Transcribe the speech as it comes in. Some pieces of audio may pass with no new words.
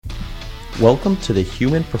Welcome to the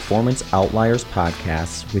Human Performance Outliers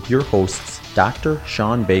podcast with your hosts, Dr.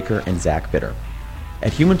 Sean Baker and Zach Bitter.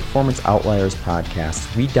 At Human Performance Outliers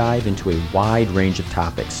podcast, we dive into a wide range of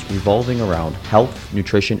topics revolving around health,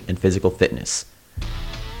 nutrition, and physical fitness.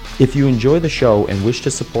 If you enjoy the show and wish to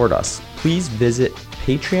support us, please visit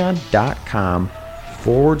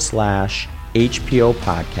patreon.com/HPO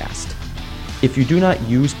podcast. If you do not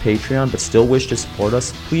use Patreon but still wish to support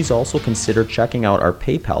us, please also consider checking out our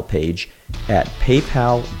PayPal page at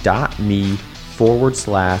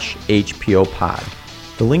paypal.me/HPO pod.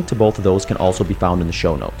 The link to both of those can also be found in the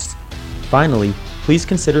show notes. Finally, please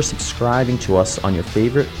consider subscribing to us on your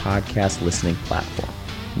favorite podcast listening platform.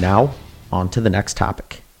 Now, on to the next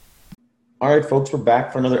topic. All right, folks, we're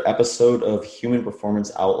back for another episode of Human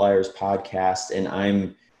Performance Outliers podcast, and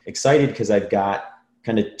I'm excited because I've got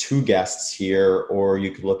kind of two guests here, or you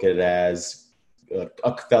could look at it as a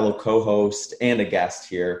fellow co-host and a guest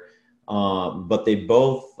here. But they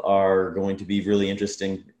both are going to be really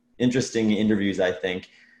interesting interviews, I think.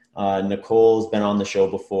 Nicole's been on the show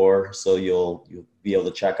before, so you'll be able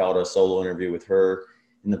to check out a solo interview with her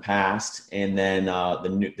in the past. And then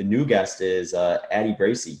the new guest is Addie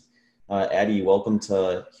Bracey. Addie, welcome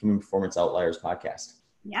to Human Performance Outliers podcast.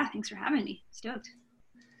 Yeah, thanks for having me. Stoked.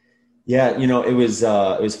 Yeah, it was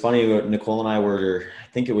funny. Nicole and I were, I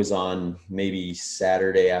think it was on maybe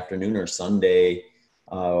Saturday afternoon or Sunday.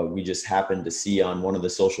 We just happened to see on one of the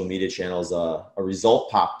social media channels a result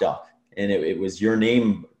popped up, and it was your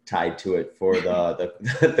name tied to it for the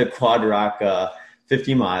the Quad Rock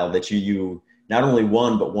 50 mile that you not only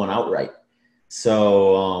won but won outright.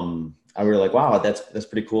 So I were like, wow, that's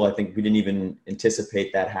pretty cool. I think we didn't even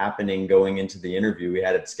anticipate that happening going into the interview. We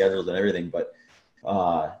had it scheduled and everything, but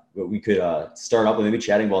we could start up with maybe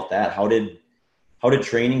chatting about that. How did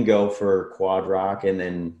training go for Quad Rock, and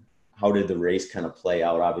then how did the race kind of play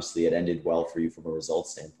out? Obviously, it ended well for you from a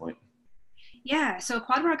results standpoint. Yeah, so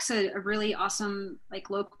Quad Rock's a really awesome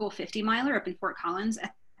local 50 miler up in Fort Collins. I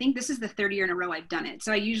think this is the third year in a row I've done it.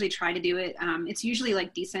 So I usually try to do it. It's usually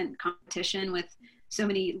decent competition with so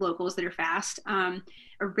many locals that are fast.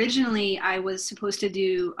 Originally, I was supposed to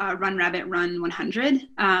do Run Rabbit Run 100.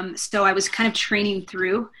 So I was kind of training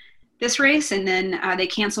through this race, and then they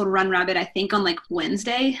canceled Run Rabbit, I think, on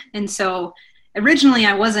Wednesday. And so originally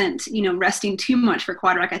I wasn't, resting too much for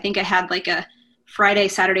Quad Rock. I think I had a Friday,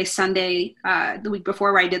 Saturday, Sunday, the week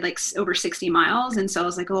before where I did over 60 miles. And so I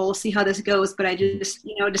was like, oh, we'll see how this goes. But I just,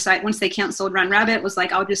 decided once they canceled Run Rabbit, was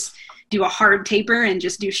I'll just do a hard taper and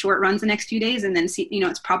just do short runs the next few days. And then see,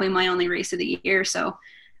 it's probably my only race of the year. So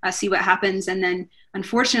see what happens. And then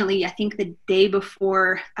unfortunately, I think the day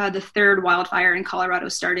before the third wildfire in Colorado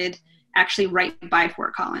started, actually right by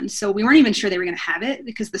Fort Collins. So we weren't even sure they were going to have it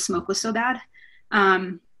because the smoke was so bad.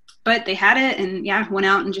 But they had it, and went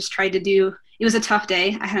out and just tried to do. It was a tough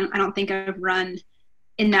day. I don't think I've run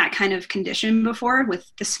in that kind of condition before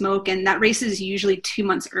with the smoke, and that race is usually 2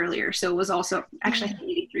 months earlier. So it was also actually I think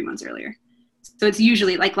maybe 3 months earlier. So it's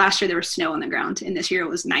usually last year there was snow on the ground, and this year it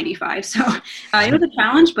was 95. So it was a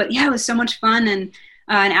challenge, but it was so much fun. And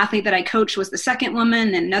an athlete that I coached was the second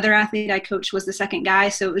woman, and another athlete I coached was the second guy.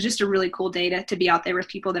 So it was just a really cool day to be out there with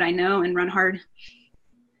people that I know and run hard.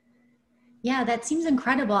 Yeah, that seems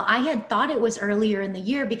incredible. I had thought it was earlier in the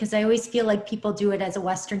year because I always feel like people do it as a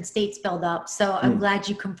Western States build up. So I'm glad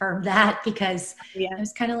you confirmed that, because I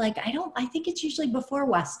was kind of I think it's usually before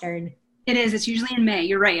Western. It is. It's usually in May.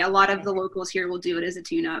 You're right. A lot of the locals here will do it as a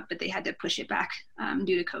tune-up, but they had to push it back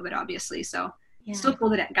due to COVID, obviously. So still cool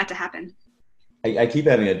that it got to happen. I keep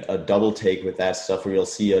having a double take with that stuff where you'll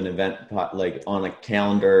see an event on a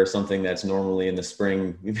calendar or something that's normally in the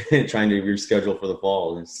spring trying to reschedule for the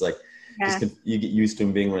fall. And it's you get used to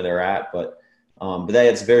them being where they're at, but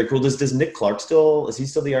that's very cool. Does Nick Clark is he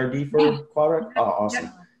still the RD for Quad Rock? Oh,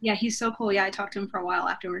 awesome. Yeah, he's so cool. Yeah, I talked to him for a while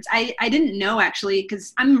afterwards. I didn't know, actually,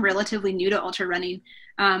 because I'm relatively new to ultra running,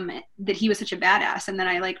 that he was such a badass. And then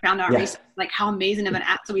I found out how amazing of an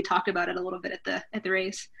athlete. So we talked about it a little bit at the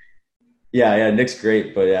race. Yeah, Nick's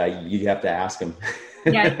great, but you have to ask him.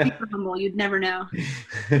 Yeah, he's super humble. You'd never know.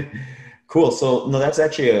 Cool. So no, that's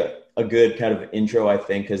actually a good kind of intro, I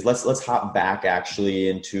think, because let's hop back actually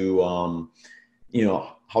into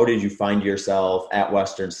how did you find yourself at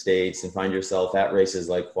Western States and find yourself at races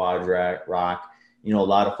like Quad Rock? A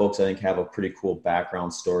lot of folks I think have a pretty cool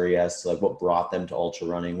background story as to what brought them to ultra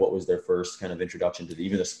running. What was their first kind of introduction to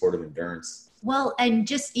even the sport of endurance? Well, and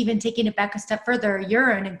just even taking it back a step further,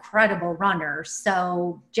 you're an incredible runner.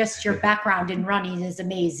 So just your background in running is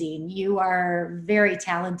amazing. You are very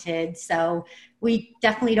talented. So we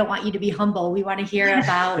definitely don't want you to be humble. We want to hear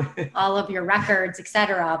about all of your records, et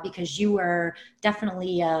cetera, because you were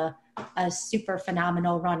definitely a a super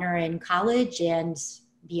phenomenal runner in college and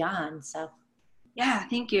beyond. So. Yeah,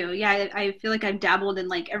 thank you. Yeah, I feel like I've dabbled in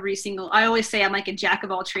like I always say I'm like a jack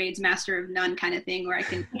of all trades, master of none kind of thing, where I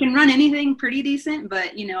can run anything pretty decent,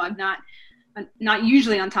 but I'm not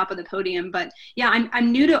usually on top of the podium. But yeah,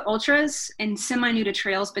 I'm new to ultras and semi new to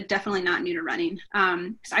trails, but definitely not new to running.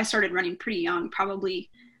 So I started running pretty young, probably,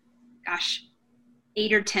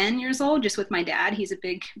 8 or 10 years old, just with my dad. He's a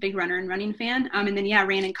big runner and running fan. And then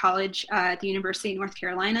ran in college at the University of North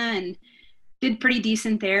Carolina and did pretty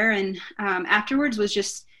decent there. And afterwards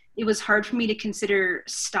it was hard for me to consider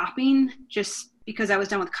stopping just because I was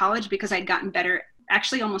done with college, because I'd gotten better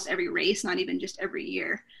actually almost every race, not even just every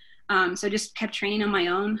year. So just kept training on my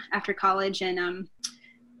own after college. And I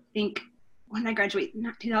think when I graduated,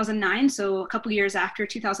 2009, so a couple years after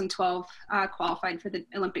 2012, qualified for the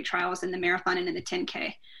Olympic trials in the marathon and in the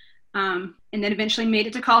 10K. And then eventually made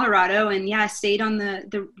it to Colorado, and I stayed on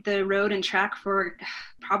the road and track for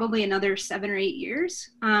probably another 7 or 8 years.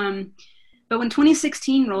 But when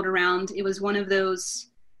 2016 rolled around, it was one of those,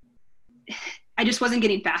 I just wasn't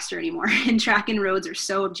getting faster anymore. And track and roads are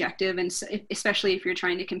so objective, and so, especially if you're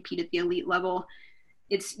trying to compete at the elite level,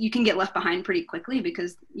 you can get left behind pretty quickly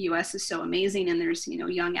because the US is so amazing, and there's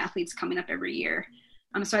young athletes coming up every year.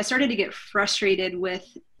 So I started to get frustrated with,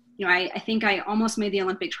 I think I almost made the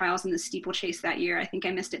Olympic trials in the steeplechase that year. I think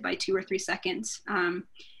I missed it by 2 or 3 seconds. And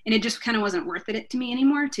it just kind of wasn't worth it to me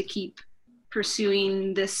anymore to keep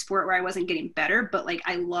pursuing this sport where I wasn't getting better, but like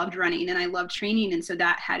I loved running and I loved training. And so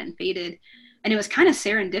that hadn't faded. And it was kind of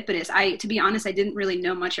serendipitous. To be honest, I didn't really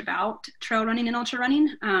know much about trail running and ultra running.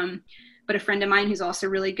 But a friend of mine who's also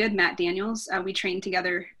really good, Matt Daniels, we trained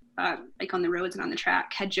together like on the roads and on the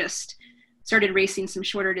track, had just started racing some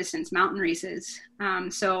shorter distance mountain races.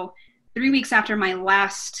 So 3 weeks after my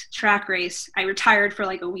last track race, I retired for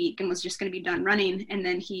like a week and was just going to be done running. And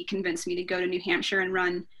then he convinced me to go to New Hampshire and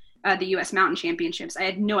run the US Mountain Championships. I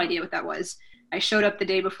had no idea what that was. I showed up the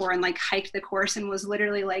day before and like hiked the course and was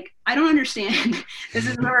literally like, I don't understand. This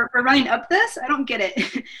is we're running up this. I don't get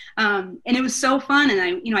it. And it was so fun. And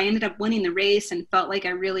I ended up winning the race and felt like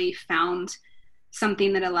I really found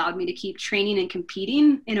something that allowed me to keep training and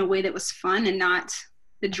competing in a way that was fun and not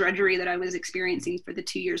the drudgery that I was experiencing for the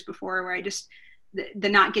 2 years before, where I just, the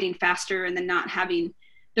not getting faster and the not having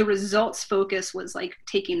the results focus was like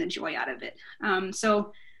taking the joy out of it.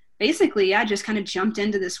 So basically, I just kind of jumped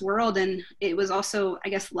into this world, and it was also, I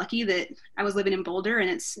guess, lucky that I was living in Boulder and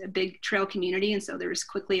it's a big trail community. And so there was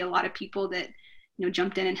quickly a lot of people that,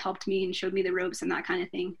 jumped in and helped me and showed me the ropes and that kind of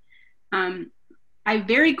thing. I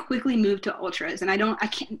very quickly moved to ultras, and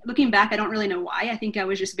looking back, I don't really know why. I think I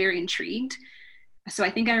was just very intrigued. So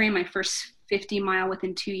I think I ran my first 50 mile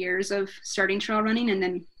within 2 years of starting trail running, and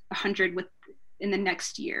then 100 in the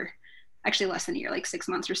next year, actually less than a year, like 6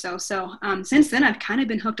 months or so. So since then I've kind of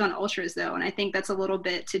been hooked on ultras though. And I think that's a little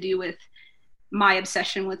bit to do with my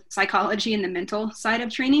obsession with psychology and the mental side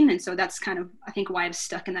of training. And so that's kind of, I think, why I've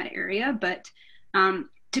stuck in that area. But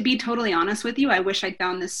to be totally honest with you, I wish I'd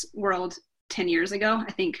found this world 10 years ago.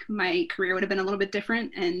 I think my career would have been a little bit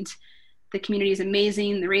different, and the community is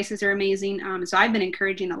amazing. The races are amazing. So I've been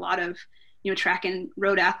encouraging a lot of, track and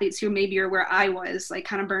road athletes who maybe are where I was, like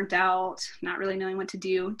kind of burnt out, not really knowing what to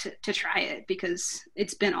do, to try it, because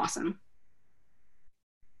it's been awesome.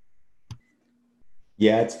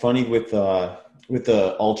 Yeah, it's funny with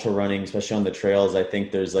the ultra running, especially on the trails. I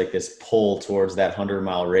think there's like this pull towards that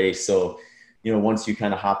 100-mile race. So, once you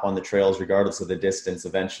kind of hop on the trails, regardless of the distance,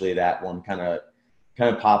 eventually that one kind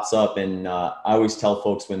of pops up. And I always tell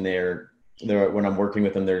folks when when I'm working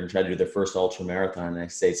with them, they're going to try to do their first ultra marathon, and I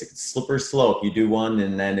say it's like a slippery slope. You do one,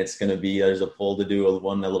 and then it's going to be, there's a pull to do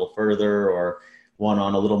one a little further, or one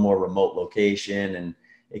on a little more remote location. And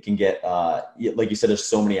it can get, like you said, there's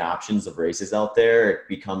so many options of races out there. It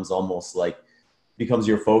becomes almost like, becomes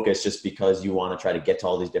your focus, just because you want to try to get to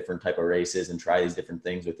all these different type of races and try these different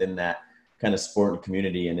things within that kind of sport and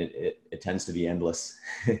community. And it tends to be endless.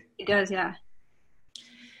 It does. Yeah.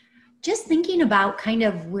 Just thinking about kind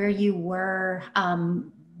of where you were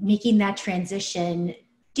making that transition,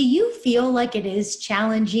 do you feel like it is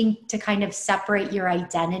challenging to kind of separate your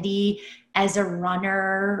identity as a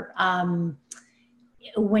runner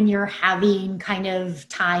when you're having kind of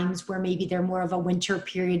times where maybe they're more of a winter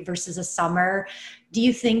period versus a summer? Do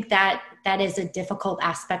you think that that is a difficult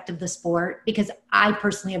aspect of the sport? Because I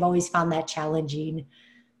personally have always found that challenging.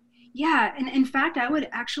 Yeah. And in fact, I would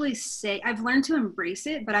actually say I've learned to embrace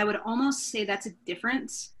it, but I would almost say that's a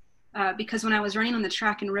difference because when I was running on the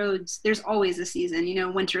track and roads, there's always a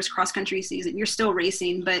season, winter's cross country season, you're still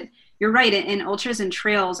racing, but you're right. In ultras and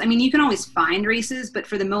trails, I mean, you can always find races, but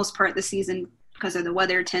for the most part, the season because of the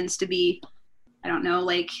weather tends to be, I don't know,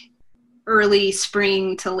 like early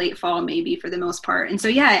spring to late fall, maybe for the most part. And so,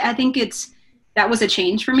 yeah, I think that was a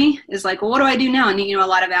change for me, is like, well, what do I do now? And, a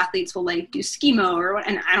lot of athletes will like do skimo or what,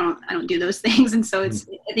 and I don't do those things. And so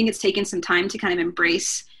I think it's taken some time to kind of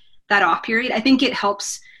embrace that off period. I think it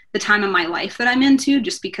helps the time of my life that I'm into,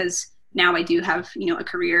 just because now I do have, a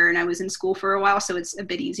career, and I was in school for a while, so it's a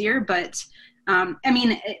bit easier. But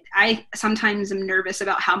I sometimes am nervous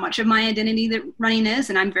about how much of my identity that running is,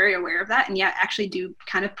 and I'm very aware of that. And yeah, actually do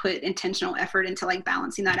kind of put intentional effort into like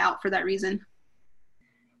balancing that out for that reason.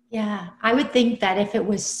 Yeah, I would think that if it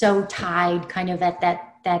was so tied kind of at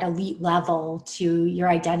that elite level to your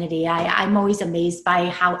identity, I'm always amazed by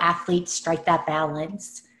how athletes strike that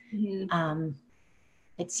balance. Mm-hmm.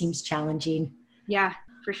 It seems challenging. Yeah,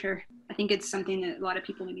 for sure. I think it's something that a lot of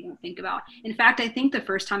people maybe don't think about. In fact, I think the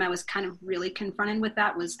first time I was kind of really confronted with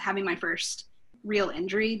that was having my first real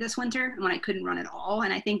injury this winter, when I couldn't run at all.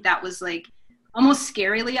 And I think that was like almost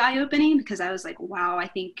scarily eye-opening, because I was like, wow, I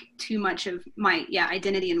think too much of my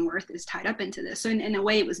identity and worth is tied up into this. So in a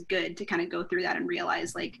way, it was good to kind of go through that and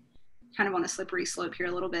realize like kind of on a slippery slope here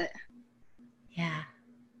a little bit.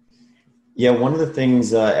 Yeah, one of the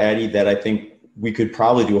things, Addie, that I think we could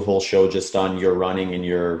probably do a whole show just on your running and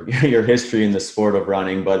your history in the sport of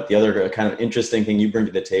running. But the other kind of interesting thing you bring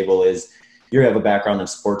to the table is you have a background in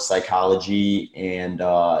sports psychology, and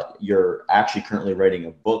you're actually currently writing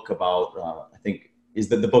a book about, I think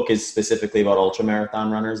the book is specifically about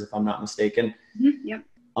ultramarathon runners, if I'm not mistaken. Mm-hmm. Yep.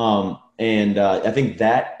 And I think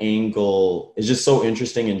that angle is just so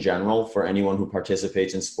interesting in general for anyone who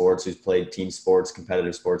participates in sports, who's played team sports,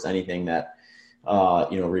 competitive sports, anything that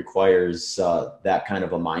requires that kind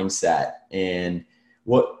of a mindset. And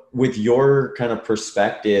with your kind of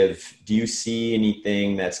perspective, do you see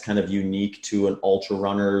anything that's kind of unique to an ultra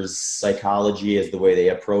runner's psychology as the way they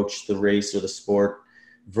approach the race or the sport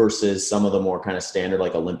versus some of the more kind of standard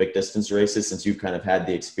like Olympic distance races, since you've kind of had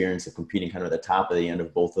the experience of competing kind of at the top of the end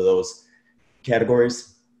of both of those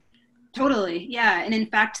categories? Totally. Yeah. And in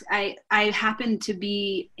fact, I happened to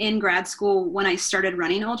be in grad school when I started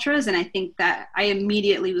running ultras. And I think that I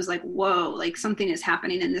immediately was like, whoa, like something is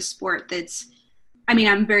happening in this sport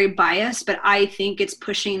I'm very biased, but I think it's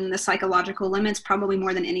pushing the psychological limits probably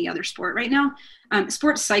more than any other sport right now.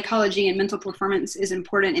 Sports psychology and mental performance is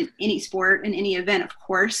important in any sport, in any event, of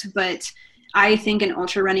course. But I think in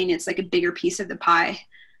ultra running, it's like a bigger piece of the pie.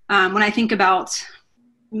 When I think about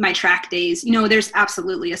my track days, there's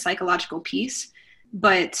absolutely a psychological piece,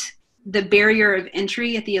 but the barrier of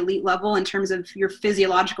entry at the elite level in terms of your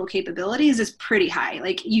physiological capabilities is pretty high.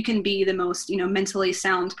 Like you can be the most, mentally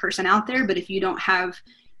sound person out there, but if you don't have,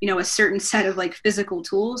 a certain set of like physical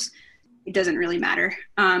tools, it doesn't really matter.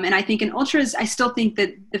 And I think in ultras, I still think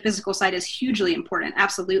that the physical side is hugely important.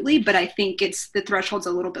 Absolutely. But I think the threshold's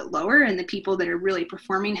a little bit lower, and the people that are really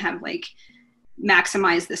performing have like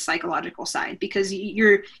maximize the psychological side, because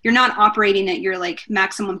you're not operating at your like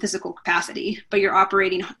maximum physical capacity, but you're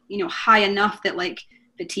operating, high enough that like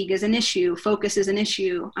fatigue is an issue, focus is an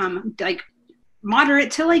issue, like moderate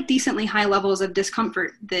to like decently high levels of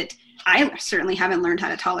discomfort that I certainly haven't learned how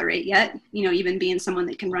to tolerate yet, even being someone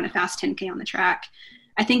that can run a fast 10K on the track.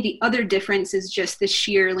 I think the other difference is just the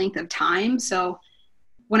sheer length of time. So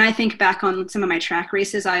when I think back on some of my track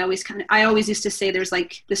races, I always used to say there's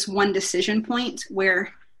like this one decision point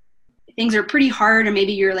where things are pretty hard, or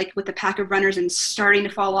maybe you're like with a pack of runners and starting to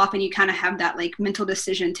fall off, and you kind of have that like mental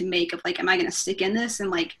decision to make of like, am I going to stick in this and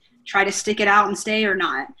like try to stick it out and stay or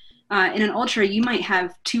not? In an ultra, you might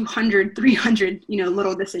have 200, 300,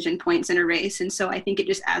 little decision points in a race. And so I think it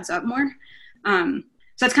just adds up more. So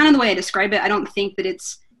that's kind of the way I describe it. I don't think that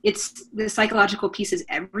it's the psychological piece is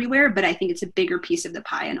everywhere, but I think it's a bigger piece of the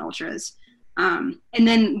pie in ultras. And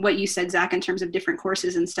then what you said, Zach, in terms of different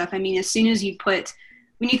courses and stuff, as soon as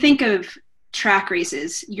when you think of track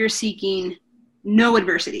races, you're seeking no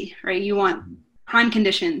adversity, right? You want prime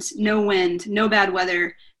conditions, no wind, no bad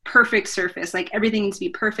weather, perfect surface, like everything needs to be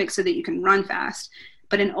perfect so that you can run fast.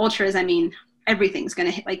 But in ultras, everything's going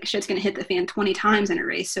to hit, like shit's going to hit the fan 20 times in a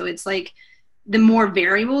race. So it's like, the more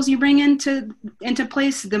variables you bring into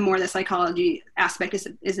place, the more the psychology aspect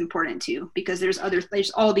is important too, because there's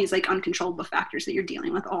all these like uncontrollable factors that you're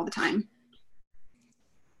dealing with all the time.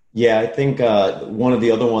 Yeah, I think one of the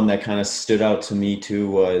other one that kind of stood out to me too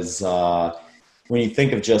was when you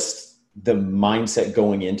think of just the mindset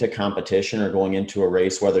going into competition or going into a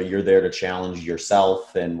race, whether you're there to challenge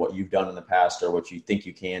yourself and what you've done in the past or what you think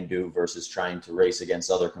you can do versus trying to race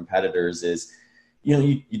against other competitors, is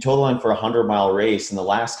you told the line for 100-mile race, and the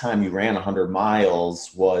last time you ran 100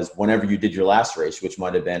 miles was whenever you did your last race, which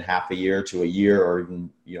might have been half a year to a year or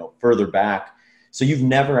even, further back. So you've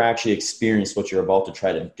never actually experienced what you're about to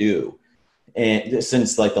try to do. And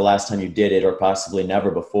since like the last time you did it, or possibly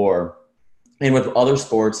never before. And with other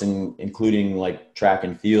sports, and including like track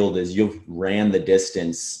and field, is you've ran the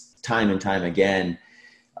distance time and time again.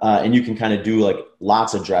 And you can kind of do like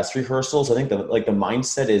lots of dress rehearsals. I think the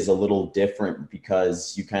mindset is a little different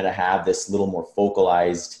because you kind of have this little more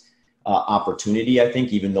focalized opportunity. I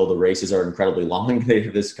think even though the races are incredibly long, they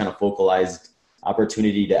have this kind of focalized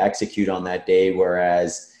opportunity to execute on that day.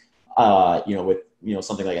 Whereas, with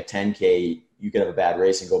something like a 10K, you could have a bad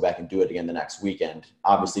race and go back and do it again the next weekend.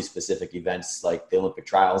 Obviously, specific events like the Olympic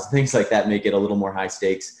trials, things like that, make it a little more high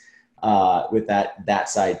stakes with that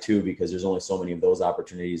side too, because there's only so many of those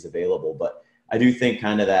opportunities available. But I do think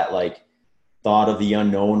kind of that like thought of the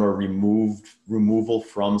unknown, or removal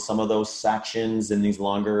from some of those sections in these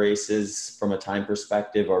longer races from a time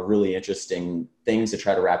perspective, are really interesting things to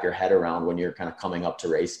try to wrap your head around when you're kind of coming up to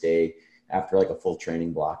race day after like a full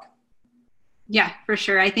training block. Yeah, for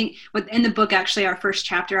sure. I think within the book, actually, our first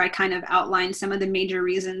chapter, I kind of outlined some of the major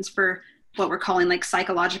reasons for what we're calling like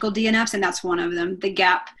psychological DNFs. And that's one of them. The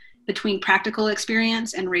gap between practical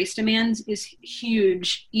experience and race demands is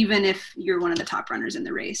huge, even if you're one of the top runners in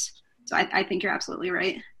the race. So I think you're absolutely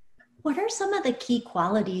right. What are some of the key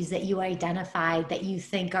qualities that you identified that you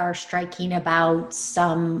think are striking about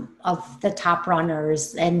some of the top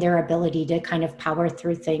runners and their ability to kind of power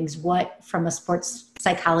through things? What, from a sports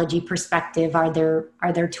psychology perspective, are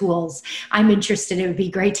there tools? I'm interested. It would be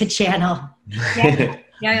great to channel.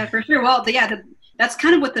 Yeah, for sure. Well, that's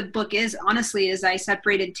kind of what the book is, honestly, is I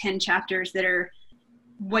separated 10 chapters that are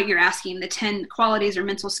what you're asking, the 10 qualities or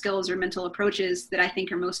mental skills or mental approaches that I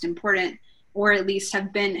think are most important, or at least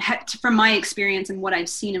have been, from my experience and what I've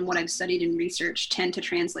seen and what I've studied and researched, tend to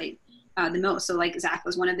translate the most. So like Zach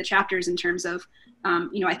was one of the chapters in terms of,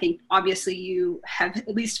 I think obviously you have, at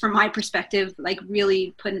least from my perspective, like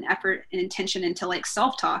really put an effort and intention into like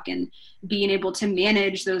self-talk and being able to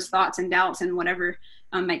manage those thoughts and doubts and whatever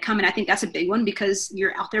might come. And I think that's a big one because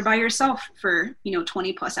you're out there by yourself for,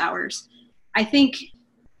 20 plus hours. I think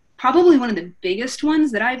probably one of the biggest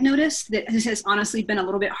ones that I've noticed that has honestly been a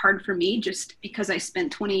little bit hard for me, just because I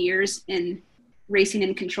spent 20 years in racing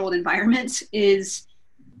in controlled environments, is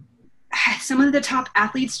some of the top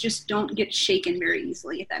athletes just don't get shaken very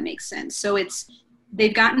easily, if that makes sense. So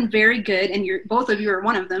they've gotten very good, and both of you are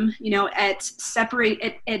one of them, at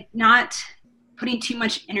not putting too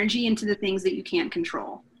much energy into the things that you can't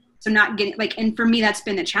control. So not getting and for me, that's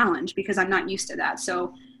been a challenge because I'm not used to that.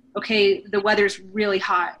 So okay, the weather's really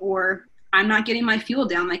hot, or I'm not getting my fuel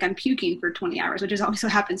down, like I'm puking for 20 hours, which is obviously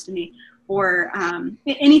happens to me, or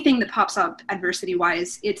anything that pops up adversity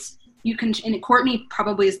wise, and Courtney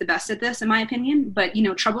probably is the best at this in my opinion, but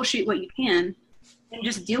troubleshoot what you can and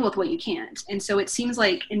just deal with what you can't. And so it seems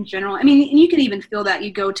like in general, and you can even feel that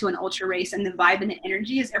you go to an ultra race and the vibe and the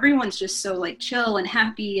energy is everyone's just so like chill and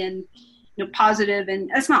happy and positive, and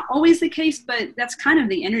that's not always the case, but that's kind of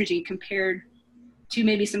the energy compared to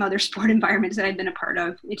maybe some other sport environments that I've been a part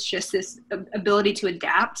of. It's just this ability to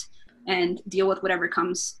adapt and deal with whatever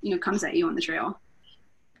comes at you on the trail.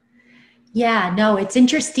 Yeah, no, it's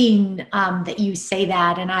interesting that you say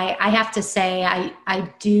that. And I have to say,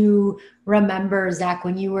 I do remember, Zach,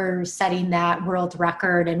 when you were setting that world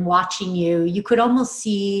record and watching you could almost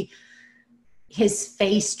see his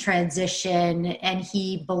face transition, and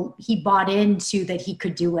he bought into that he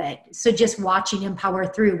could do it. So just watching him power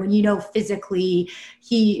through when, physically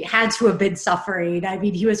he had to have been suffering. I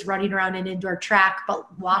mean, he was running around an indoor track,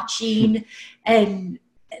 but watching, and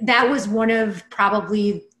that was one of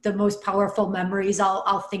probably the most powerful memories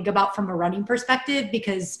I'll think about from a running perspective,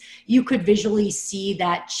 because you could visually see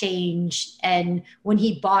that change. And when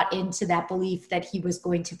he bought into that belief that he was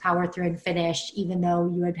going to power through and finish, even though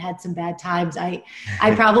you had some bad times, I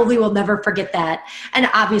probably will never forget that. And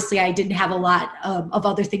obviously I didn't have a lot of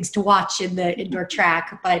other things to watch in the indoor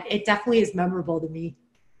track, but it definitely is memorable to me.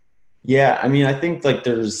 Yeah. I mean, I think like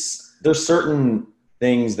there's certain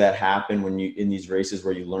things that happen when you in these races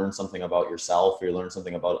where you learn something about yourself, or you learn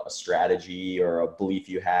something about a strategy or a belief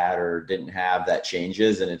you had or didn't have that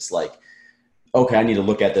changes. And it's like, okay, I need to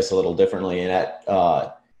look at this a little differently. And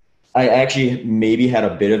I actually maybe had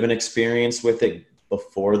a bit of an experience with it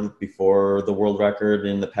before the world record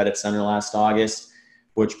in the Pettit Center last August,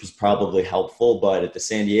 which was probably helpful. But at the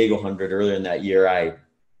San Diego 100 earlier in that year, I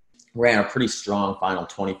ran a pretty strong final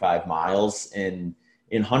 25 miles. And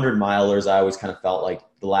in 100 milers, I always kind of felt like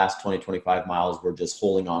the last 20, 25 miles were just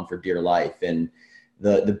holding on for dear life. And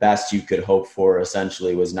the best you could hope for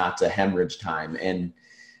essentially was not to hemorrhage time. And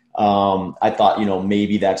I thought,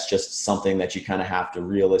 maybe that's just something that you kind of have to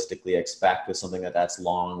realistically expect with something that's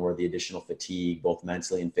long, where the additional fatigue, both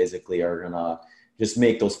mentally and physically, are going to just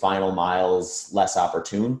make those final miles less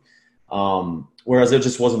opportune. Whereas it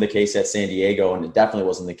just wasn't the case at San Diego, and it definitely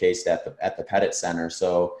wasn't the case at the Pettit Center.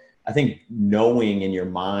 So I think knowing in your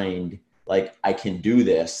mind, like, I can do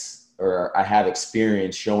this, or I have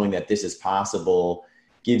experience showing that this is possible,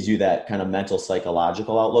 gives you that kind of mental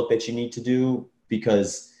psychological outlook that you need to do.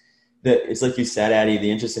 Because it's like you said, Addie, the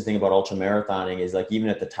interesting thing about ultra marathoning is, like, even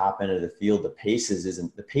at the top end of the field, the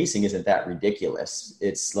pacing isn't that ridiculous.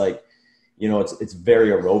 It's like, it's very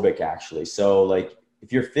aerobic actually. So, like,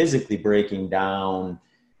 if you're physically breaking down,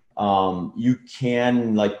 you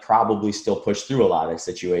can, like, probably still push through a lot of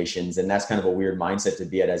situations. And that's kind of a weird mindset to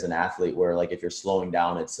be at as an athlete, where, like, if you're slowing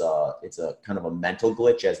down, it's a kind of a mental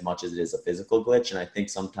glitch as much as it is a physical glitch. And I think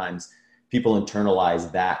sometimes people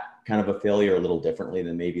internalize that kind of a failure a little differently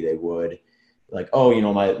than maybe they would, like, oh,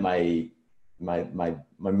 my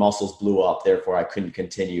muscles blew up, therefore I couldn't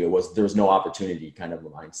continue. There was no opportunity kind of a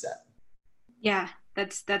mindset. Yeah,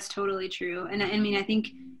 that's totally true. And I mean, I think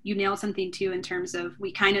you nailed something too, in terms of,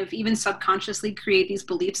 we kind of even subconsciously create these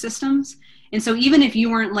belief systems. And so even if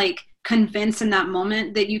you weren't, like, convinced in that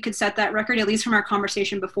moment that you could set that record, at least from our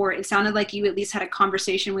conversation before, it sounded like you at least had a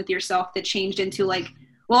conversation with yourself that changed into, like,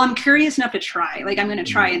 well, I'm curious enough to try. Like, I'm going to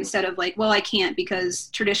try, instead of, like, well, I can't, because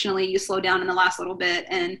traditionally you slow down in the last little bit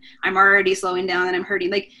and I'm already slowing down and I'm hurting.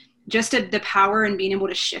 Like, just the power and being able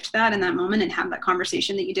to shift that in that moment and have that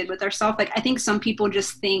conversation that you did with ourselves. Like, I think some people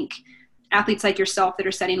just think athletes like yourself that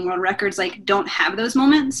are setting world records, like, don't have those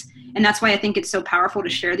moments. And that's why I think it's so powerful to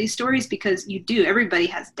share these stories, because everybody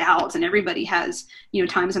has doubts, and everybody has,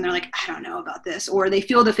 times when they're like, I don't know about this, or they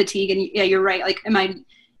feel the fatigue. And yeah, you're right. Like,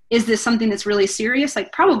 is this something that's really serious?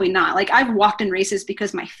 Like, probably not. Like, I've walked in races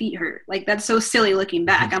because my feet hurt. Like, that's so silly looking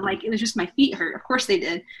back. I'm like, it was just my feet hurt. Of course they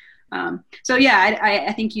did. So yeah,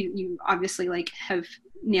 I think you obviously, like, have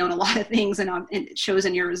nailed a lot of things, and it shows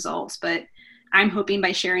in your results. But I'm hoping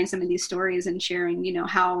by sharing some of these stories and sharing,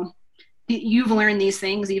 how you've learned these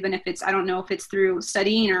things, even if it's, I don't know if it's through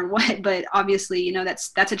studying or what, but obviously,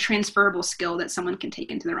 that's a transferable skill that someone can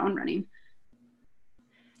take into their own running.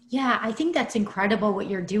 Yeah, I think that's incredible what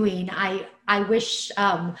you're doing. I wish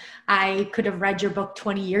I could have read your book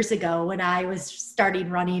 20 years ago when I was starting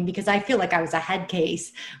running, because I feel like I was a head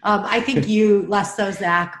case. I think you less so,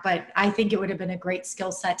 Zach, but I think it would have been a great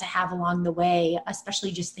skill set to have along the way,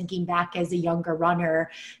 especially just thinking back as a younger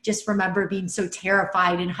runner. Just remember being so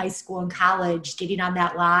terrified in high school and college, getting on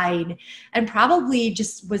that line, and probably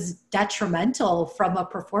just was detrimental from a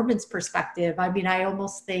performance perspective. I mean, I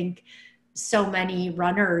almost think so many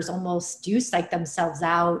runners almost do psych themselves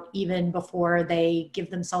out even before they give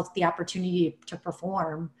themselves the opportunity to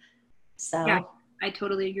perform. So yeah, I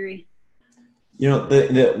totally agree.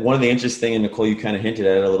 The one of the interesting, and Nicole, you kind of hinted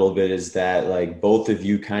at it a little bit, is that, like, both of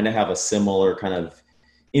you kind of have a similar kind of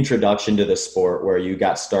introduction to the sport, where you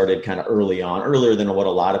got started kind of earlier than what a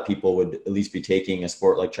lot of people would at least be taking a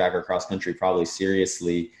sport like track or cross country probably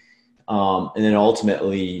seriously. And then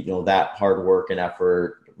ultimately, that hard work and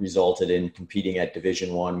effort resulted in competing at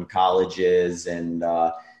Division I colleges, and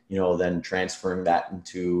then transferring that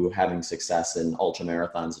into having success in ultra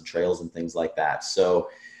marathons and trails and things like that. So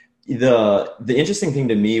the interesting thing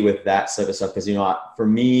to me with that sort of stuff, because for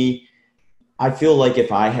me, I feel like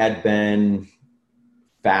if I had been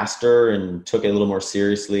faster and took it a little more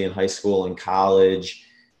seriously in high school and college,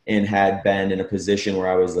 and had been in a position where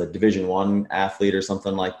I was a Division I athlete or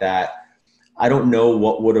something like that, I don't know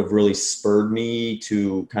what would have really spurred me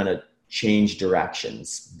to kind of change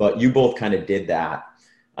directions. But you both kind of did that.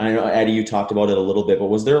 I know, Eddie, you talked about it a little bit, but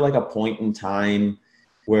was there, like, a point in time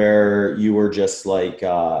where you were just like,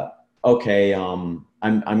 okay, I'm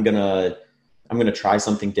gonna try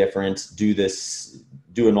something different, do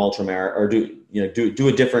an ultramarathon, or do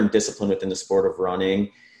a different discipline within the sport of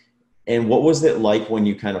running? And what was it like when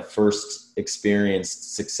you kind of first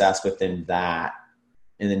experienced success within that?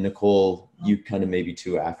 And then Nicole, you kind of maybe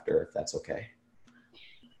too after, if that's okay.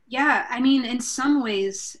 Yeah, I mean, in some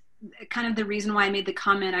ways, kind of the reason why I made the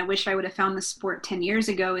comment, I wish I would have found the sport 10 years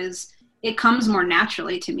ago, is it comes more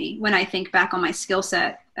naturally to me when I think back on my skill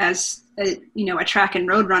set as a track and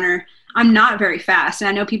road runner. I'm not very fast. And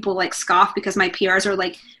I know people, like, scoff because my PRs are,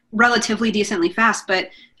 like, relatively decently fast, but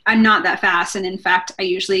I'm not that fast. And in fact, I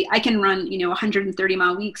can run,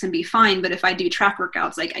 130-mile weeks and be fine. But if I do track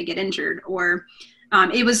workouts, like, I get injured. Or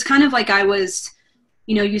it was kind of like I was,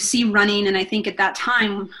 you see running, and I think at that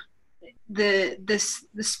time, the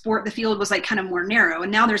sport, the field was, like, kind of more narrow,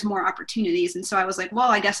 and now there's more opportunities. And so I was like, well,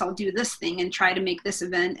 I guess I'll do this thing and try to make this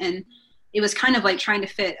event. And it was kind of like trying to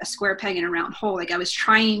fit a square peg in a round hole. Like I was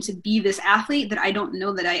trying to be this athlete that I don't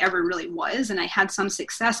know that I ever really was. And I had some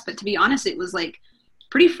success, but to be honest, it was like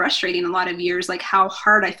pretty frustrating a lot of years, like how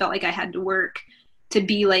hard I felt like I had to work to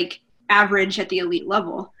be like average at the elite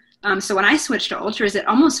level. So when I switched to ultras, it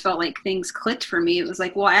almost felt like things clicked for me. It was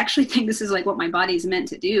like, well, I actually think this is like what my body's meant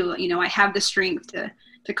to do. You know, I have the strength to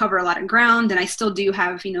cover a lot of ground, and I still do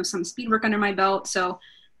have, you know, some speed work under my belt. So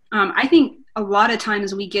I think a lot of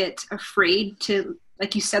times we get afraid to,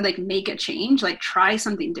 like you said, like make a change, like try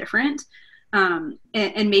something different, and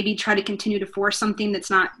maybe try to continue to force something that's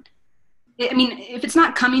not, I mean, if it's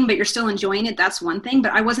not coming, but you're still enjoying it, that's one thing,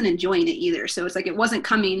 but I wasn't enjoying it either. So it's like, it wasn't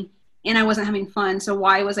coming and I wasn't having fun. So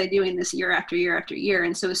why was I doing this year after year after year?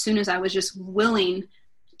 And so as soon as I was just willing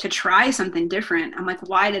to try something different, I'm like,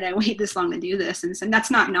 why did I wait this long to do this? And so that's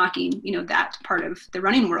not knocking, you know, that part of the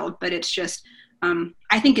running world, but it's just,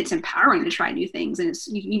 I think it's empowering to try new things. And it's,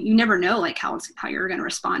 you never know like how you're going to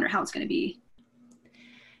respond or how it's going to be.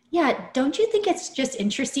 Yeah. Don't you think it's just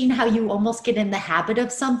interesting how you almost get in the habit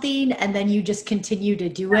of something and then you just continue to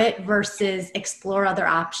do it versus explore other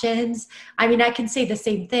options? I mean, I can say the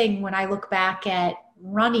same thing when I look back at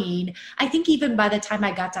running. I think even by the time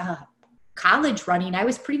I got to college running, I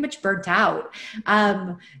was pretty much burnt out.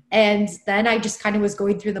 And then I just kind of was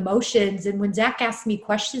going through the motions. And when Zach asked me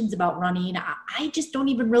questions about running, I just don't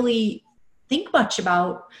even really think much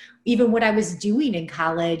about even what I was doing in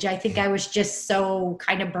college. I think I was just so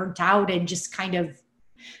kind of burnt out and just kind of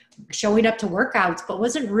showing up to workouts, but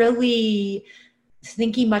wasn't really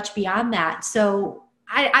thinking much beyond that. So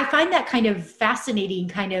I find that kind of fascinating,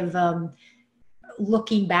 kind of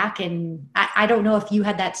looking back. And I don't know if you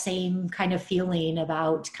had that same kind of feeling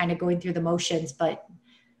about kind of going through the motions, but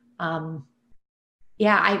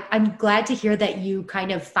yeah, I'm glad to hear that you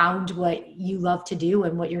kind of found what you love to do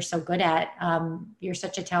and what you're so good at. You're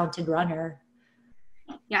such a talented runner.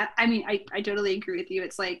 Yeah, I mean, I totally agree with you.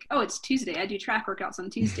 It's like, oh, it's Tuesday. I do track workouts on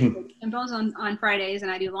Tuesday, tempos on Fridays, and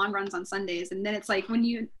I do long runs on Sundays. And then it's like when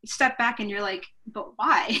you step back and you're like, but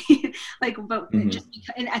why? Like, but just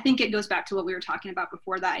because, and I think it goes back to what we were talking about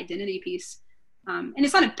before, that identity piece. And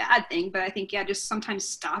it's not a bad thing, but I think, yeah, just sometimes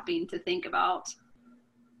stopping to think about,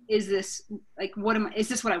 is this like, is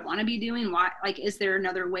this what I want to be doing? Why, like, is there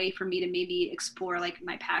another way for me to maybe explore like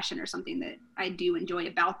my passion or something that I do enjoy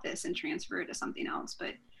about this and transfer it to something else?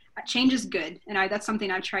 But change is good. And that's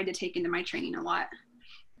something I've tried to take into my training a lot.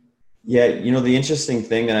 Yeah. You know, the interesting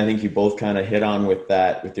thing that I think you both kind of hit on with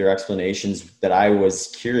that, with your explanations, that I was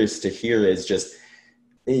curious to hear is just,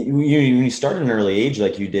 when you start at an early age,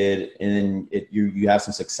 like you did, and then you have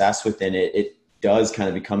some success within it, it does kind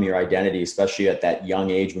of become your identity, especially at that young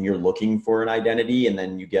age when you're looking for an identity, and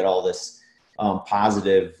then you get all this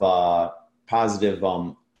positive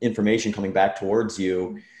information coming back towards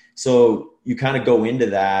you. So you kind of go into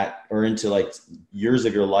that, or into like years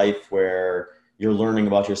of your life where you're learning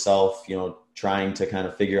about yourself, you know, trying to kind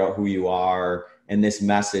of figure out who you are, and this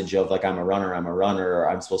message of like, I'm a runner, or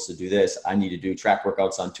I'm supposed to do this, I need to do track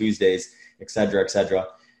workouts on Tuesdays, et cetera, et cetera.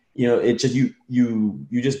 You know, it just, you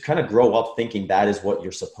just kind of grow up thinking that is what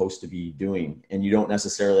you're supposed to be doing. And you don't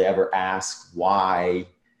necessarily ever ask why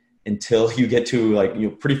until you get to like, you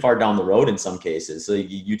know, pretty far down the road in some cases. So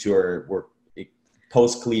you two were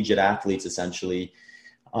post-collegiate athletes, essentially,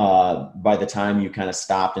 by the time you kind of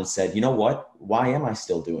stopped and said, you know what, why am I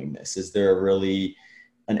still doing this? Is there really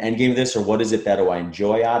an end game of this, or what is it that I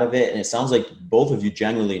enjoy out of it? And it sounds like both of you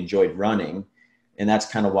genuinely enjoyed running, and that's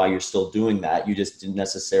kind of why you're still doing that. You just didn't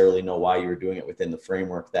necessarily know why you were doing it within the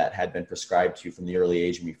framework that had been prescribed to you from the early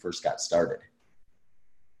age when you first got started.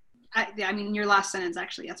 I mean, your last sentence,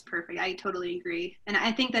 actually, that's perfect. I totally agree. And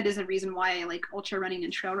I think that is a reason why I like ultra running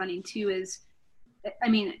and trail running too. Is, I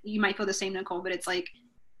mean, you might feel the same, Nicole, but it's like,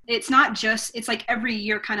 it's not just, it's like every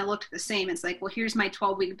year kind of looked the same. It's like, well, here's my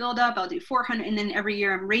 12-week buildup. I'll do 400. And then every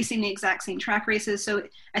year I'm racing the exact same track races. So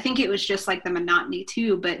I think it was just like the monotony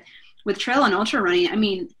too. But with trail and ultra running, I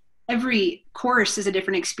mean, every course is a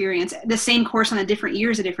different experience. The same course on a different year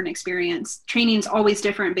is a different experience. Training is always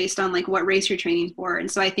different based on like what race you're training for. And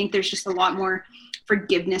so I think there's just a lot more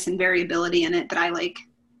forgiveness and variability in it that I like.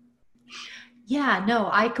 Yeah, no,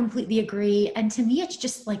 I completely agree. And to me, it's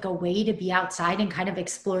just like a way to be outside and kind of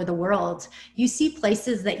explore the world. You see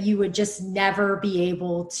places that you would just never be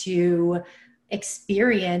able to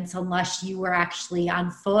experience unless you were actually on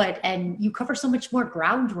foot, and you cover so much more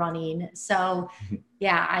ground running. So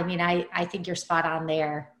yeah, I mean, I think you're spot on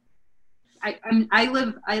there. I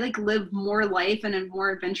live more life and I'm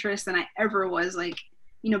more adventurous than I ever was. Like,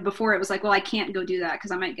 you know, before it was like, well, I can't go do that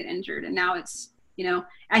because I might get injured. And now it's, you know,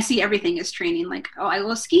 I see everything as training. Like, oh, I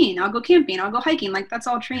go skiing, I'll go camping, I'll go hiking. Like that's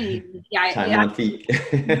all training. Yeah. Time on feet.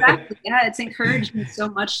 Exactly. Yeah. It's encouraged me so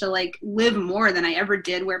much to like live more than I ever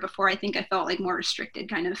did, where before I think I felt like more restricted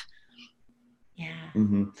kind of. Yeah.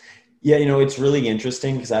 Mm-hmm. Yeah, you know, it's really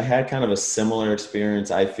interesting because I had kind of a similar experience,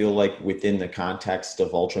 I feel like, within the context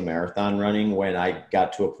of ultra marathon running, when I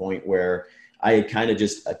got to a point where I had kind of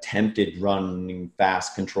just attempted running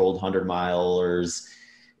fast, controlled 100-milers,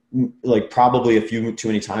 like probably a few too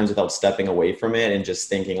many times without stepping away from it and just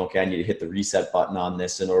thinking, okay, I need to hit the reset button on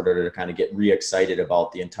this in order to kind of get re-excited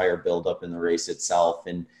about the entire buildup in the race itself.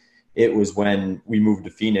 And it was when we moved to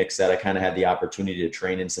Phoenix that I kind of had the opportunity to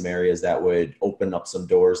train in some areas that would open up some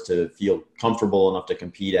doors to feel comfortable enough to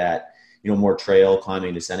compete at, you know, more trail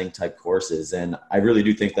climbing, descending type courses. And I really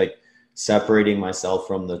do think like separating myself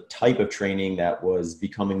from the type of training that was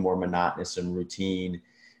becoming more monotonous and routine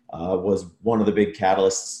was one of the big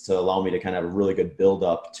catalysts to allow me to kind of have a really good build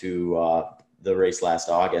up to the race last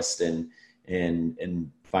August and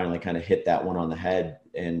finally kind of hit that one on the head.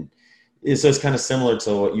 And so it's kind of similar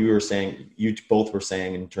to what you were saying, you both were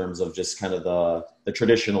saying, in terms of just kind of the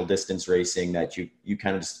traditional distance racing that you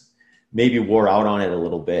kind of just maybe wore out on it a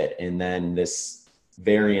little bit. And then this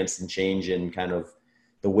variance and change in kind of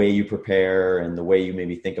the way you prepare and the way you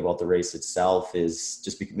maybe think about the race itself is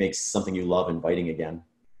just makes something you love inviting again.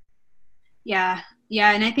 Yeah.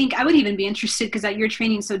 Yeah. And I think I would even be interested because your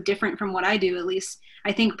training's so different from what I do. At least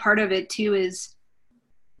I think part of it too is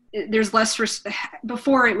there's less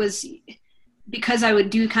before it was because I would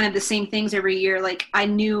do kind of the same things every year. Like I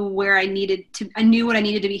knew what I needed to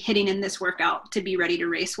be hitting in this workout to be ready to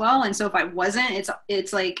race well. And so if I wasn't,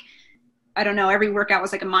 it's like, I don't know, every workout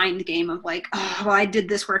was like a mind game of like, oh, well, I did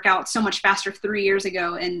this workout so much faster 3 years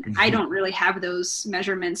ago. And I don't really have those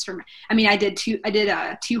measurements I did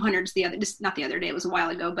 200s not the other day, it was a while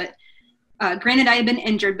ago, but granted, I had been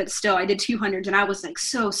injured, but still I did 200s and I was like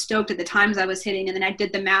so stoked at the times I was hitting. And then I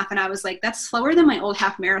did the math and I was like, that's slower than my old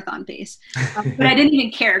half marathon pace. But I didn't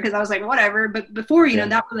even care because I was like, whatever. But before, you know,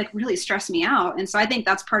 that would like really stress me out. And so I think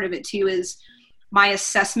that's part of it too, is my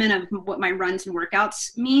assessment of what my runs and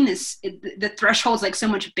workouts mean is the threshold's like so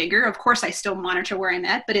much bigger. Of course, I still monitor where I'm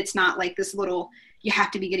at, but it's not like this little, you have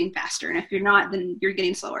to be getting faster. And if you're not, then you're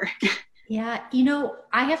getting slower. Yeah. You know,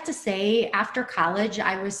 I have to say after college,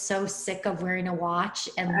 I was so sick of wearing a watch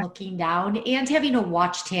and looking down and having a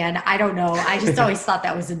watch tan. I don't know. I just always thought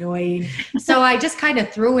that was annoying. So I just kind of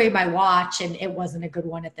threw away my watch and it wasn't a good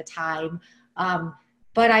one at the time.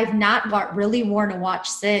 But I've not really worn a watch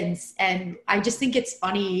since. And I just think it's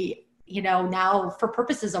funny, you know, now for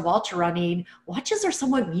purposes of ultra running, watches are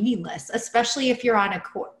somewhat meaningless, especially if you're on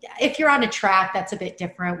a track. That's a bit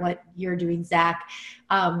different what you're doing, Zach.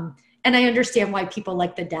 And I understand why people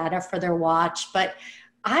like the data for their watch, but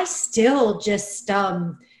I still just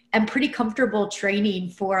am pretty comfortable training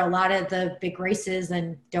for a lot of the big races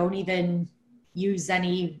and don't even use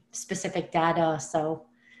any specific data. So,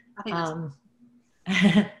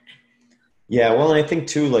 yeah, well, and I think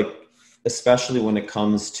too, like, especially when it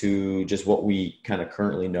comes to just what we kind of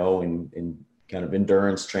currently know in kind of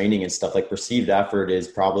endurance training and stuff, like perceived effort is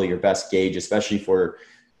probably your best gauge, especially for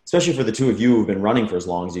the two of you who've been running for as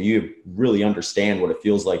long as you really understand what it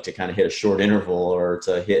feels like to kind of hit a short interval or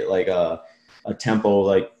to hit like a tempo,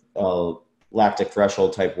 like lactic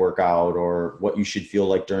threshold type workout, or what you should feel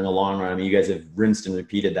like during a long run. I mean, you guys have rinsed and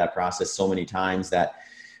repeated that process so many times that,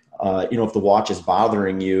 you know, if the watch is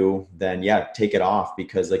bothering you, then yeah, take it off,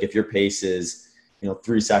 because like if your pace is, you know,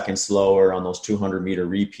 3 seconds slower on those 200-meter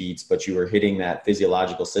repeats, but you were hitting that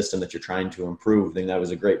physiological system that you're trying to improve, then that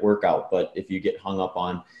was a great workout. But if you get hung up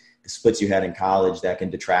on the splits you had in college, that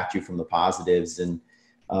can detract you from the positives. And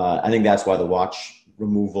I think that's why the watch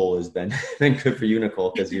removal has been good for you,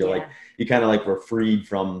 Nicole, because you're like, you kind of like were freed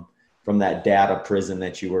from that data prison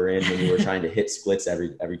that you were in when you were trying to hit splits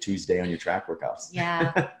every Tuesday on your track workouts.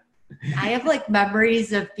 Yeah. I have like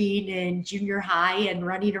memories of being in junior high and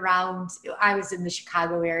running around. I was in the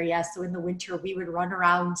Chicago area. So in the winter, we would run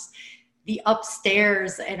around the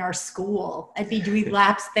upstairs in our school and be doing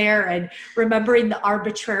laps there and remembering the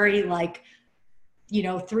arbitrary, like, you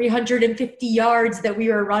know, 350 yards that we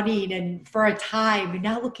were running and for a time. And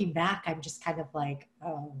now looking back, I'm just kind of like,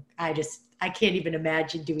 oh, I can't even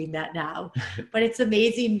imagine doing that now. But it's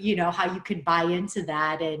amazing, you know, how you can buy into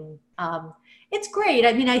that. And, it's great.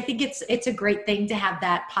 I mean, I think it's a great thing to have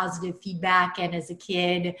that positive feedback. And as a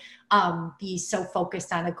kid, be so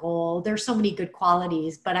focused on a goal. There's so many good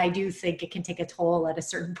qualities, but I do think it can take a toll at a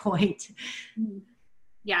certain point.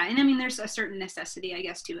 Yeah. And I mean, there's a certain necessity, I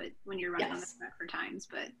guess, to it when you're running on the track for times,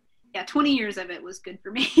 but yeah, 20 years of it was good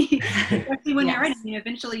for me. Especially when Yes. you're running,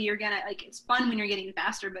 eventually you're gonna, like, it's fun when you're getting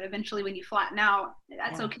faster, but eventually when you flatten out,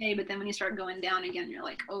 that's okay. But then when you start going down again, you're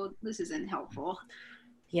like, oh, this isn't helpful.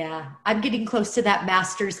 Yeah, I'm getting close to that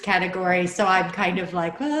masters category, so I'm kind of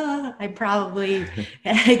like, I'm probably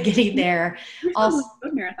getting there. You're Also,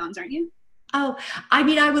 still doing road marathons, aren't you? oh, I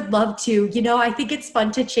mean, I would love to. I think it's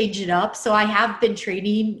fun to change it up. So I have been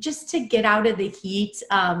training just to get out of the heat.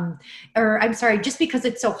 Just because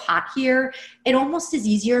it's so hot here, it almost is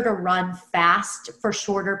easier to run fast for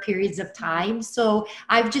shorter periods of time. So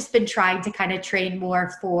I've just been trying to kind of train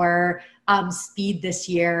more for speed this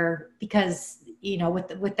year because,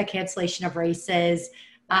 with the cancellation of races.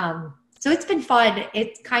 So it's been fun.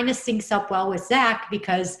 It kind of syncs up well with Zach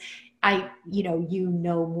because you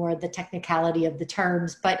know more of the technicality of the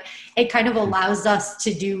terms, but it kind of allows us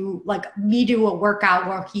to do a workout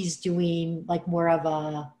where he's doing like more of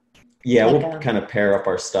a. Yeah, we'll kind of pair up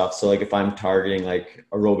our stuff. So like if I'm targeting like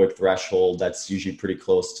aerobic threshold, that's usually pretty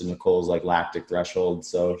close to Nicole's like lactic threshold.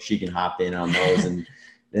 So she can hop in on those. And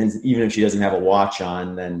then even if she doesn't have a watch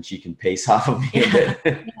on, then she can pace off of me a bit.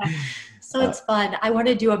 Yeah. So it's fun. I want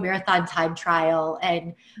to do a marathon time trial,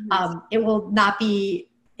 and it will not be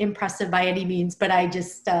impressive by any means, but I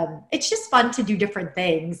just it's just fun to do different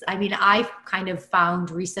things. I mean, I've kind of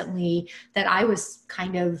found recently that I was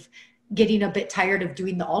kind of getting a bit tired of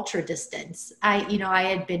doing the ultra distance. I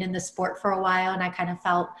had been in the sport for a while, and I kind of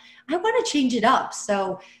felt I want to change it up.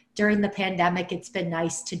 So during the pandemic, it's been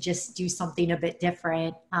nice to just do something a bit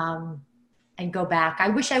different and go back. I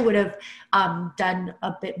wish I would have done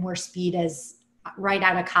a bit more speed as right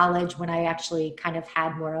out of college when I actually kind of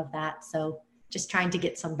had more of that. So just trying to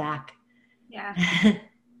get some back. Yeah.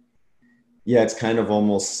 Yeah, it's kind of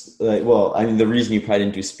almost like, well, I mean, the reason you probably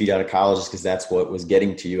didn't do speed out of college is because that's what was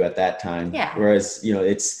getting to you at that time. Yeah. Whereas,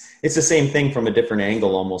 it's the same thing from a different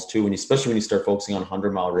angle almost too. Especially when you start focusing on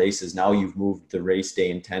 100-mile races, now you've moved the race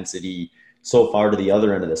day intensity so far to the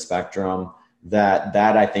other end of the spectrum that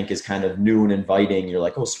I think is kind of new and inviting. You're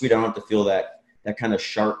like, oh, sweet, I don't have to feel that kind of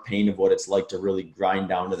sharp pain of what it's like to really grind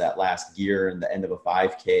down to that last gear and the end of a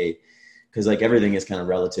 5K. Because like everything is kind of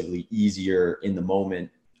relatively easier in the moment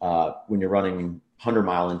when you're running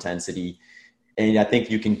 100-mile intensity. And I think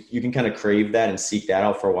you can kind of crave that and seek that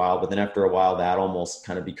out for a while. But then after a while, that almost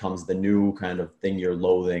kind of becomes the new kind of thing you're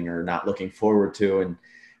loathing or not looking forward to. And,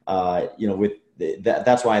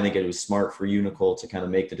 that's why I think it was smart for you, Nicole, to kind of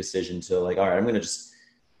make the decision to like, all right, I'm going to just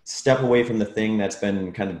step away from the thing that's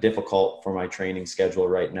been kind of difficult for my training schedule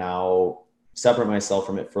right now, separate myself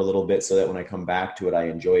from it for a little bit so that when I come back to it, I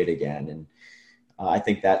enjoy it again. And I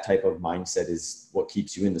think that type of mindset is what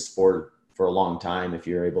keeps you in the sport for a long time if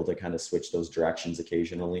you're able to kind of switch those directions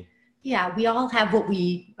occasionally. Yeah, we all have what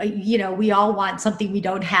we all want something we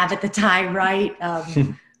don't have at the time, right?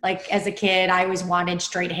 Like as a kid, I always wanted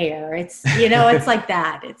straight hair. It's, it's like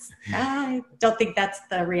that. I don't think that's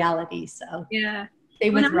the reality. So yeah,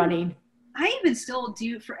 same with running. I even still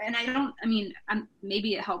do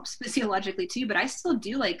maybe it helps physiologically too, but I still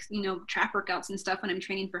do track workouts and stuff when I'm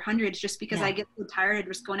training for hundreds, just because I get so tired of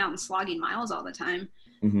just going out and slogging miles all the time.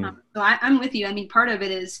 Mm-hmm. So I'm with you. I mean, part of it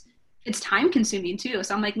is it's time consuming too.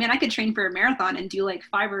 So I'm like, man, I could train for a marathon and do like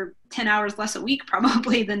 5 or 10 hours less a week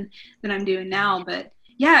probably than I'm doing now. But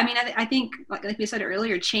yeah, I mean, I think like we said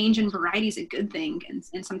earlier, change and variety is a good thing.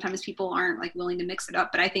 And sometimes people aren't like willing to mix it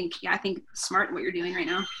up, but I think smart what you're doing right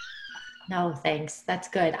now. No, thanks. That's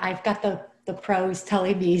good. I've got the pros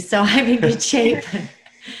telling me, so I'm in good shape.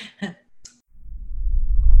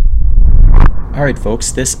 All right,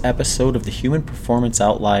 folks, this episode of the Human Performance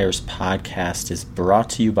Outliers podcast is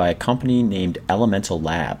brought to you by a company named Elemental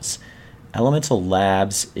Labs. Elemental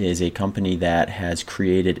Labs is a company that has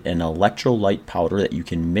created an electrolyte powder that you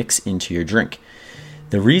can mix into your drink.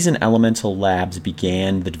 The reason Elemental Labs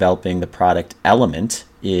began developing the product Element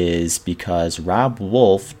is because Rob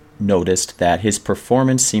Wolf noticed that his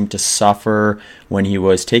performance seemed to suffer when he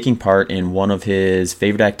was taking part in one of his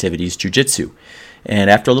favorite activities, jiu-jitsu.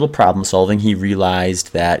 And after a little problem solving, he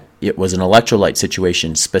realized that it was an electrolyte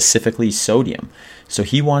situation, specifically sodium. So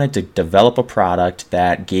he wanted to develop a product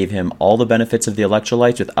that gave him all the benefits of the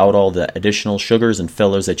electrolytes without all the additional sugars and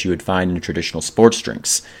fillers that you would find in traditional sports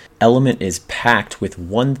drinks. Element is packed with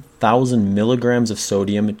 1,000 milligrams of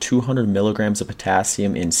sodium, 200 milligrams of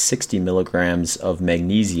potassium, and 60 milligrams of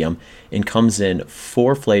magnesium, and comes in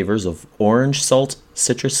 4 flavors of orange salt,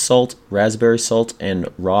 citrus salt, raspberry salt, and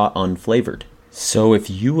raw unflavored. So if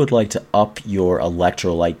you would like to up your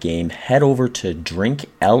electrolyte game, head over to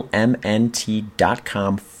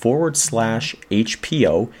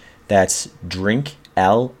drinklmnt.com/HPO. That's drinklmnt.com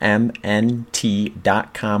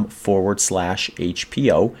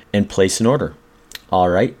lmnt.com/HPO and place an order. All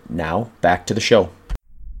right, now back to the show.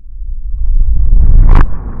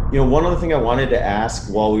 One other thing I wanted to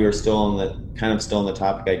ask while we were still on the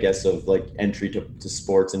topic, I guess, of like entry to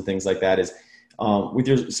sports and things like that is, with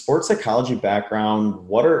your sports psychology background,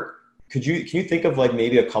 can you think of like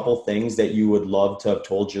maybe a couple things that you would love to have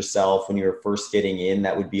told yourself when you were first getting in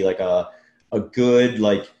that would be like a good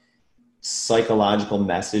like psychological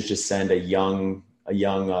message to send a young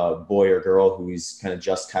boy or girl who's kind of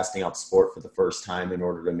just testing out sport for the first time in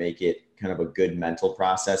order to make it kind of a good mental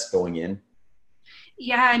process going in?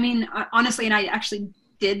 Yeah, I mean, honestly, and I actually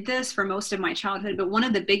did this for most of my childhood, but one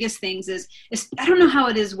of the biggest things is I don't know how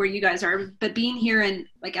it is where you guys are, but being here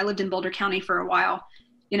I lived in Boulder County for a while,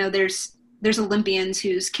 there's Olympians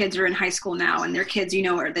whose kids are in high school now, and their kids,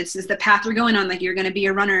 or this is the path we're going on, like you're going to be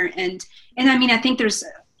a runner. And I mean, I think there's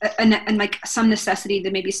like some necessity to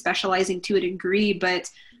maybe specializing to a degree, but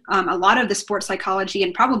a lot of the sports psychology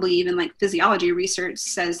and probably even like physiology research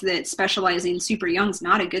says that specializing super young is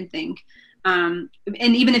not a good thing. And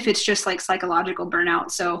even if it's just like psychological burnout.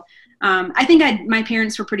 So I think my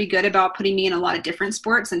parents were pretty good about putting me in a lot of different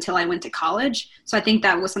sports until I went to college. So I think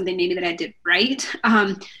that was something maybe that I did right.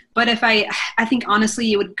 But I think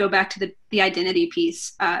honestly, it would go back to the identity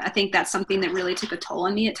piece. I think that's something that really took a toll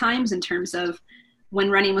on me at times in terms of when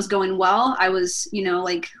running was going well, I was,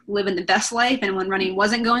 like living the best life. And when running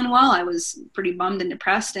wasn't going well, I was pretty bummed and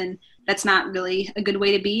depressed. And that's not really a good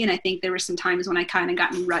way to be. And I think there were some times when I kind of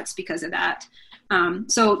got in ruts because of that.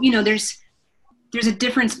 So, there's a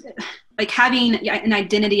difference, like having an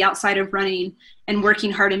identity outside of running and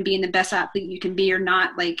working hard and being the best athlete you can be are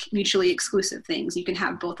not like mutually exclusive things. You can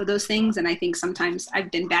have both of those things. And I think sometimes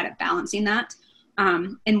I've been bad at balancing that.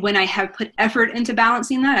 And when I have put effort into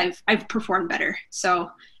balancing that, I've performed better.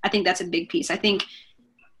 So I think that's a big piece. I think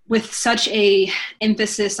with such a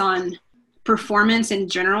emphasis on performance in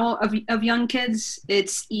general of young kids,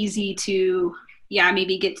 it's easy to,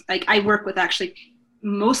 maybe get, like I work with actually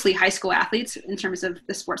mostly high school athletes in terms of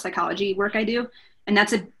the sports psychology work I do. And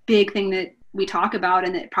that's a big thing that we talk about.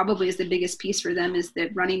 And that probably is the biggest piece for them is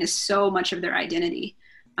that running is so much of their identity,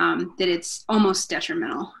 that it's almost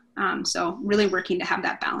detrimental. So really working to have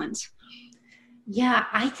that balance. Yeah,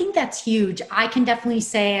 I think that's huge. I can definitely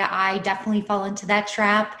say I definitely fall into that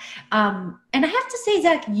trap. And I have to say,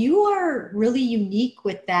 Zach, you are really unique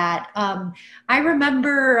with that. I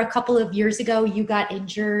remember a couple of years ago, you got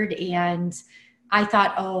injured and I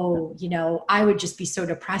thought, I would just be so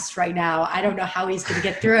depressed right now. I don't know how he's going to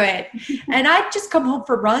get through it. And I'd just come home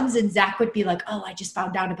for runs and Zach would be like, I just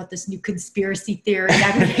found out about this new conspiracy theory.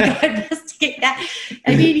 I'm going to go investigate that.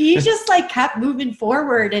 I mean, he just like kept moving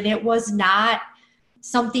forward and it was not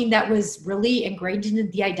something that was really ingrained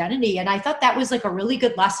into the identity. And I thought that was like a really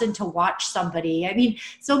good lesson to watch somebody. I mean,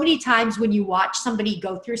 so many times when you watch somebody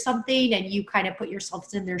go through something and you kind of put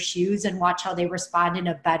yourself in their shoes and watch how they respond in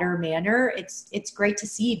a better manner, it's great to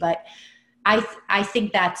see. But I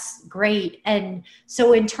think that's great. And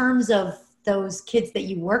so in terms of those kids that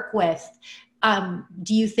you work with,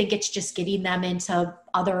 do you think it's just getting them into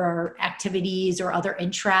other activities or other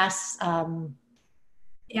interests? And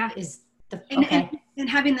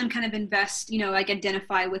having them kind of invest, like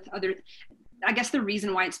identify with other, I guess the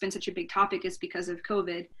reason why it's been such a big topic is because of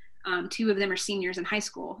COVID. 2 of them are seniors in high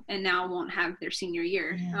school and now won't have their senior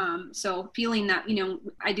year. Yeah. So feeling that,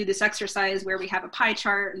 I do this exercise where we have a pie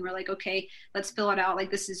chart and we're like, okay, let's fill it out. Like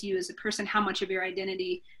this is you as a person, how much of your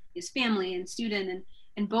identity is family and student,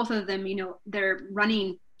 and both of them, their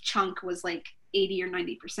running chunk was like 80 or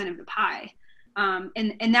 90% of the pie.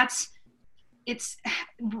 And it's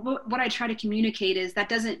what I try to communicate is that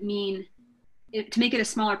doesn't mean to make it a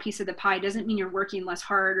smaller piece of the pie doesn't mean you're working less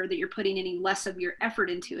hard or that you're putting any less of your effort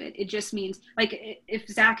into it. It just means, like, if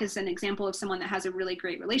Zach is an example of someone that has a really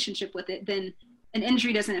great relationship with it, then an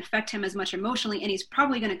injury doesn't affect him as much emotionally and he's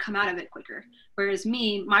probably going to come out of it quicker. Whereas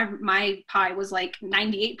me, my pie was like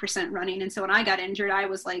 98% running. And so when I got injured, I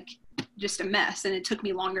was like just a mess and it took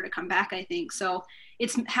me longer to come back, I think. So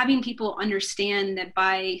it's having people understand that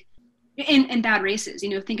in bad races,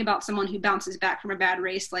 think about someone who bounces back from a bad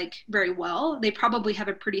race, like very well, they probably have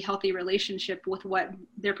a pretty healthy relationship with what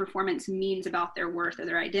their performance means about their worth or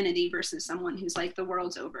their identity versus someone who's like, the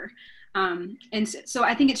world's over. And so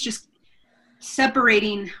I think it's just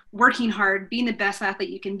separating working hard, being the best athlete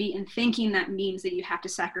you can be, and thinking that means that you have to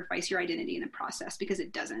sacrifice your identity in the process, because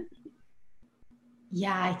it doesn't.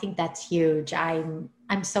 Yeah, I think that's huge. I'm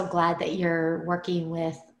so glad that you're working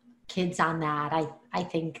with kids on that. I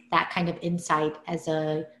think that kind of insight as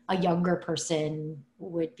a younger person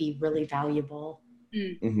would be really valuable.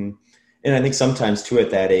 Mm-hmm. And I think sometimes too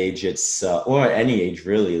at that age, it's or at any age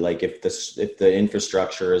really, like if the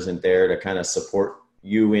infrastructure isn't there to kind of support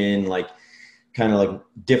you in like kind of like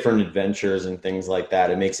different adventures and things like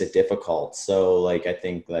that, it makes it difficult. So like I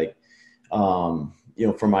think like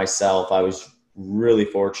for myself, I was really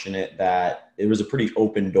fortunate that it was a pretty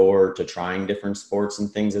open door to trying different sports and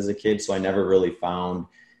things as a kid. So I never really found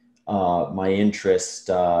my interest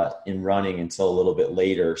in running until a little bit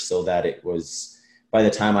later, so that it was by the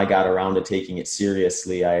time I got around to taking it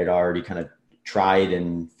seriously, I had already kind of tried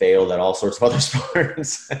and failed at all sorts of other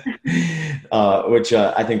sports, which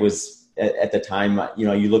I think was at the time,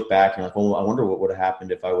 you look back and you're like, well, I wonder what would have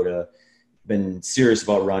happened if I would have been serious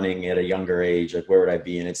about running at a younger age. Like, where would I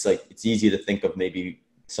be? And it's like, it's easy to think of maybe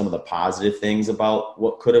some of the positive things about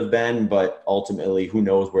what could have been, but ultimately who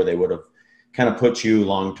knows where they would have kind of put you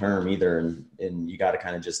long-term either. And you got to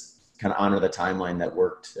kind of honor the timeline that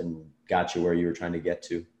worked and got you where you were trying to get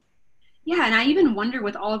to. Yeah. And I even wonder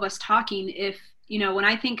with all of us talking, if, when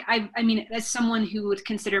I think I mean, as someone who would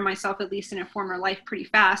consider myself, at least in a former life, pretty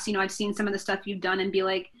fast, I've seen some of the stuff you've done and be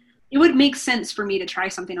like, it would make sense for me to try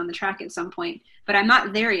something on the track at some point, but I'm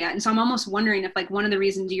not there yet. And so I'm almost wondering if like one of the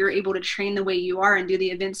reasons you're able to train the way you are and do the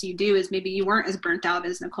events you do is maybe you weren't as burnt out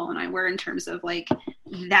as Nicole and I were in terms of like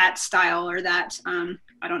that style or that,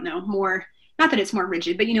 I don't know, more, not that it's more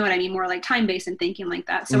rigid, but you know what I mean? More like time-based and thinking like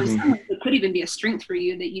that. So in some ways it could even be a strength for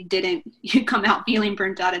you that you come out feeling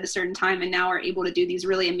burnt out at a certain time and now are able to do these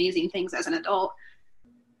really amazing things as an adult.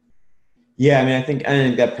 Yeah, I mean, I think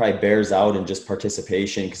that probably bears out in just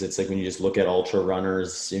participation, because it's like when you just look at ultra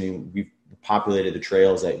runners, we've populated the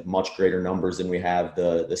trails at much greater numbers than we have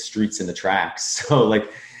the streets and the tracks. So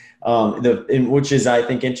like, which is, I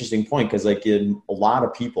think, interesting point, because like a lot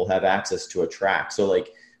of people have access to a track. So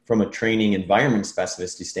like from a training environment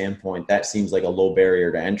specificity standpoint, that seems like a low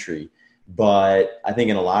barrier to entry. But I think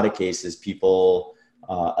in a lot of cases, people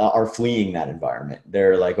are fleeing that environment.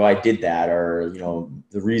 They're like, oh, I did that. Or,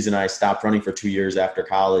 the reason I stopped running for 2 years after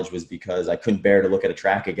college was because I couldn't bear to look at a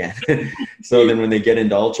track again. So then when they get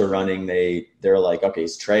into ultra running, they're like, okay,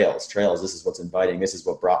 it's trails. This is what's inviting. This is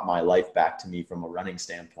what brought my life back to me from a running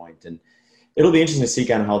standpoint. And it'll be interesting to see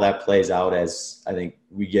kind of how that plays out, as I think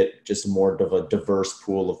we get just more of a diverse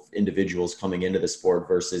pool of individuals coming into the sport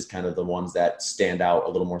versus kind of the ones that stand out a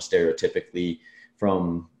little more stereotypically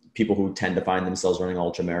from people who tend to find themselves running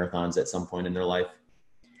ultra marathons at some point in their life.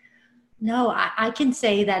 No, I can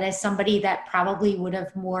say that as somebody that probably would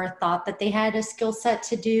have more thought that they had a skill set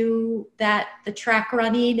to do the track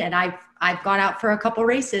running, and I've gone out for a couple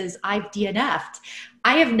races, I've DNF'd.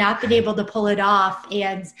 I have not been able to pull it off,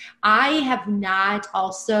 and I have not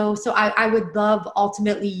also, so I would love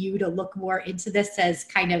ultimately you to look more into this as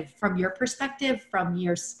kind of from your perspective, from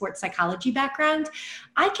your sports psychology background.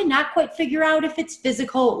 I cannot quite figure out if it's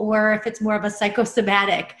physical or if it's more of a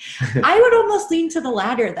psychosomatic. I would almost lean to the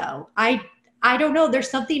latter though. I don't know. There's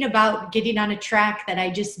something about getting on a track that I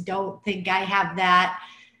just don't think I have that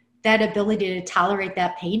ability to tolerate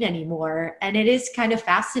that pain anymore. And it is kind of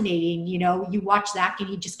fascinating. You watch Zach and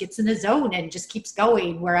he just gets in the zone and just keeps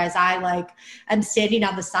going. Whereas I'm standing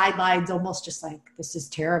on the sidelines almost just like, this is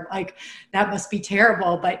terrible. Like, that must be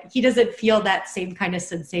terrible. But he doesn't feel that same kind of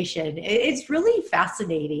sensation. It's really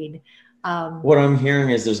fascinating. What I'm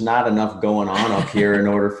hearing is there's not enough going on up here in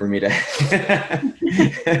order for me to.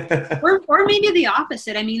 or maybe the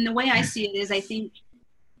opposite. I mean, the way I see it is,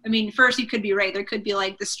 first, you could be right. There could be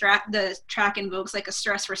like the track invokes like a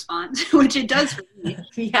stress response, which it does for me.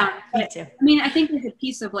 Yeah, me too. I think there's a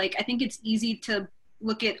piece of I think it's easy to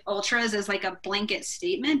look at ultras as like a blanket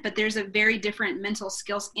statement, but there's a very different mental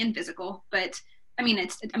skills and physical. But when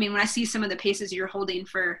I see some of the paces you're holding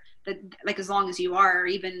for as long as you are, or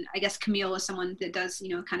even I guess Camille is someone that does,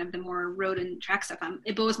 kind of the more road and track stuff.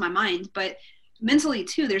 It blows my mind, but mentally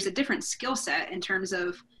too, there's a different skill set in terms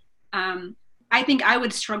of, I think I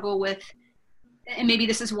would struggle with, and maybe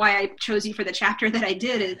this is why I chose you for the chapter that I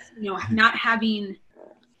did, is, not having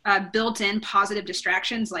built-in positive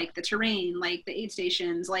distractions like the terrain, like the aid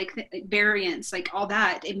stations, like the variance, like all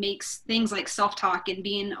that. It makes things like self-talk and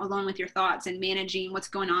being alone with your thoughts and managing what's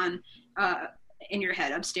going on in your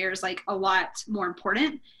head upstairs, like a lot more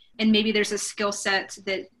important. And maybe there's a skill set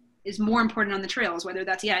that is more important on the trails, whether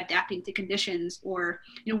that's adapting to conditions or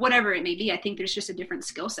whatever it may be. I think there's just a different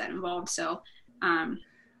skill set involved. So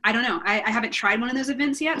I don't know. I haven't tried one of those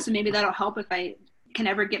events yet, so maybe that'll help if I can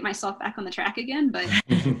ever get myself back on the track again. But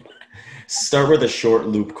start with a short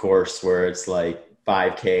loop course where it's like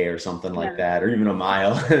 5K or something like that, or even a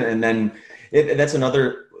mile, and then that's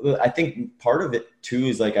another. I think part of it too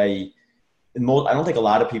is like I don't think a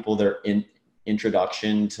lot of people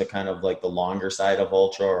introduction to kind of like the longer side of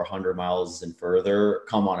ultra or 100 miles and further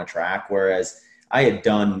come on a track. Whereas I had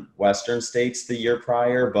done Western States the year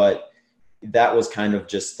prior, but that was kind of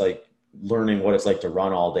just like learning what it's like to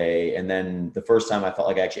run all day. And then the first time I felt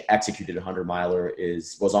like I actually executed a 100 miler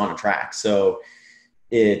was on a track. So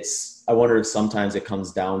I wonder if sometimes it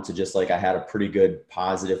comes down to just like I had a pretty good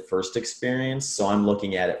positive first experience. So I'm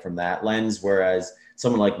looking at it from that lens, whereas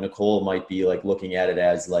someone like Nicole might be like looking at it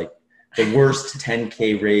as like the worst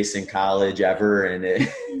 10K race in college ever. And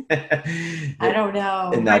I don't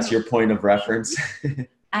know. And that's your point of reference.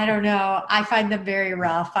 I don't know. I find them very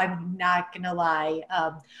rough. I'm not going to lie.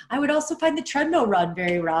 I would also find the treadmill run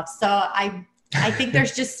very rough. So I think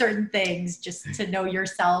there's just certain things just to know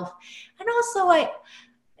yourself. And also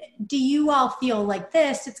do you all feel like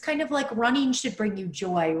this? It's kind of like running should bring you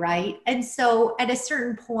joy, right? And so at a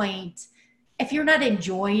certain point, if you're not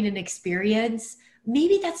enjoying an experience,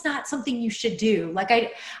 maybe that's not something you should do. Like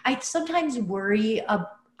I sometimes worry.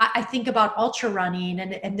 I think about ultra running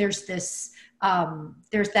and there's this,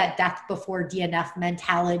 there's that death before DNF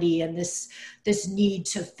mentality and this need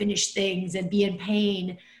to finish things and be in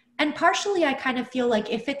pain. And partially I kind of feel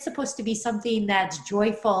like if it's supposed to be something that's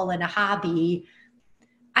joyful and a hobby,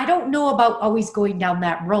 I don't know about always going down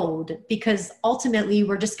that road, because ultimately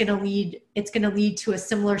it's going to lead to a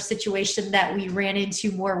similar situation that we ran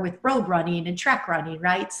into more with road running and track running,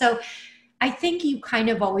 right? So I think you kind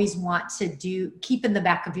of always want to keep in the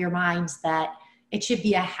back of your minds that it should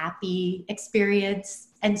be a happy experience.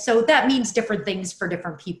 And so that means different things for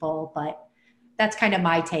different people, but that's kind of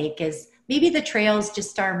my take, is maybe the trails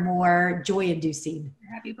just are more joy inducing.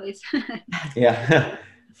 Happy place. Yeah.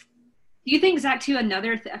 Do you think, Zach, too,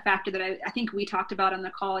 another factor that I think we talked about on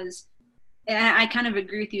the call is, and I kind of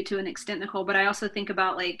agree with you to an extent, Nicole, but I also think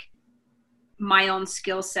about like my own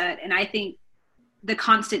skill set. And I think the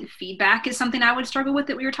constant feedback is something I would struggle with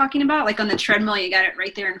that we were talking about. Like on the treadmill, you got it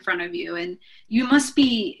right there in front of you. And you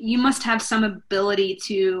must have some ability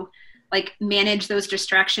to like manage those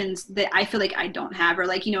distractions that I feel like I don't have, or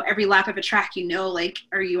like, every lap of a track, like,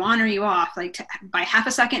 are you on or are you off? Like by half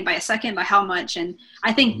a second, by a second, by how much? And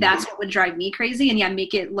I think that's what would drive me crazy and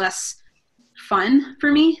make it less fun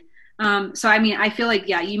for me. So, I mean, I feel like,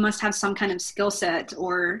 you must have some kind of skill set,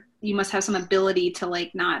 or you must have some ability to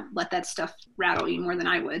like not let that stuff rattle you more than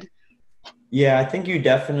I would. Yeah, I think I'm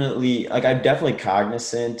definitely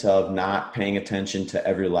cognizant of not paying attention to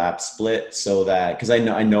every lap split, so that, because I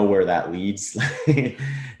know where that leads.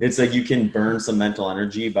 It's like you can burn some mental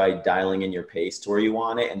energy by dialing in your pace to where you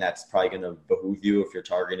want it. And that's probably going to behoove you if you're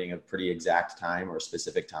targeting a pretty exact time or a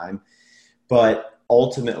specific time. But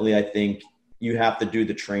ultimately, I think you have to do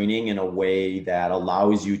the training in a way that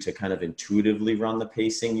allows you to kind of intuitively run the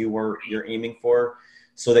pacing you're aiming for,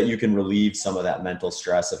 so that you can relieve some of that mental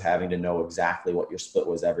stress of having to know exactly what your split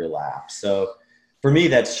was every lap. So for me,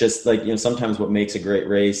 that's just like, sometimes what makes a great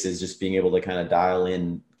race is just being able to kind of dial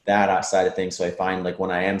in that side of things. So I find like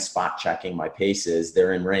when I am spot checking my paces,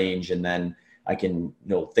 they're in range, and then I can,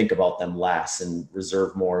 think about them less and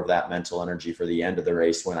reserve more of that mental energy for the end of the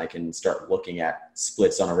race, when I can start looking at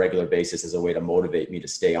splits on a regular basis as a way to motivate me to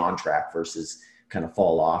stay on track versus kind of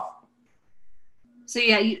fall off. So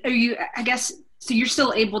so you're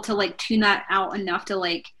still able to like tune that out enough to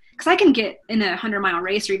like, because I can get in a 100-mile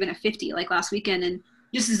race or even a 50 like last weekend and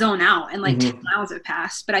just zone out and like 10 miles have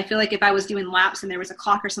passed. But I feel like if I was doing laps and there was a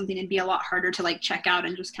clock or something, it'd be a lot harder to like check out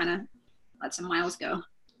and just kind of let some miles go.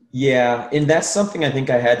 Yeah. And that's something I think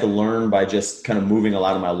I had to learn by just kind of moving a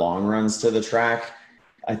lot of my long runs to the track.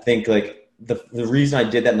 I think like the reason I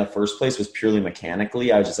did that in the first place was purely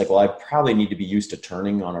mechanically. I was just like, well, I probably need to be used to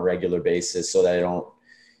turning on a regular basis so that I don't,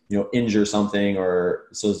 injure something, or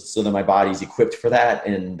so that my body's equipped for that.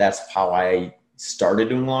 And that's how I started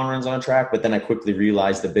doing long runs on a track. But then I quickly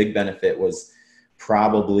realized the big benefit was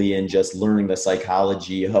probably in just learning the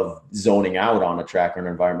psychology of zoning out on a track or an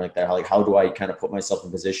environment like that. Like, how do I kind of put myself in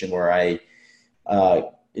a position where I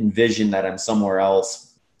envision that I'm somewhere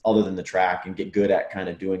else other than the track, and get good at kind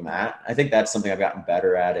of doing that. I think that's something I've gotten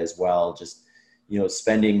better at as well. Just,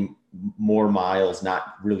 spending more miles,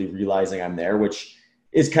 not really realizing I'm there, which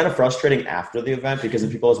is kind of frustrating after the event, because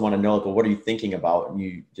then people always want to know, like, well, what are you thinking about? And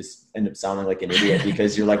you just end up sounding like an idiot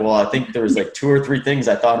because you're like, well, I think there was like 2 or 3 things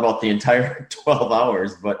I thought about the entire 12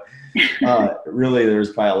 hours, but really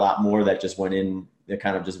there's probably a lot more that just went in, that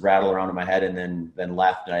kind of just rattled around in my head and then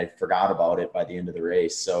left, and I forgot about it by the end of the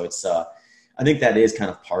race. So it's, I think that is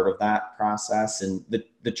kind of part of that process. And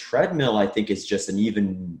the treadmill, I think, is just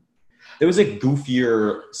there was a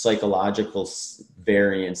goofier psychological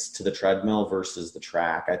variance to the treadmill versus the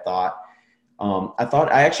track. I thought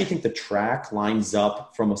I actually think the track lines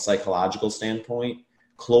up from a psychological standpoint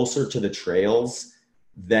closer to the trails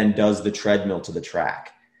than does the treadmill to the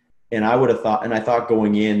track. And I thought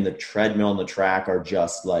going in, the treadmill and the track are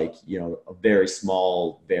just like, a very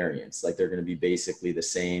small variance. Like they're going to be basically the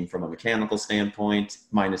same from a mechanical standpoint,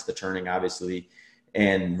 minus the turning, obviously.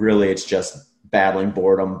 And really it's just battling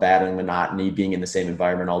boredom, battling monotony, being in the same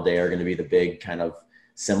environment all day are going to be the big kind of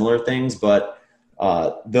similar things. But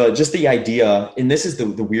the idea, and this is the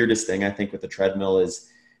weirdest thing I think with the treadmill, is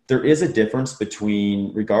there is a difference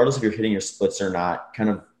between, regardless if you're hitting your splits or not, kind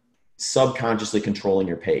of subconsciously controlling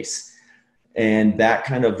your pace. And that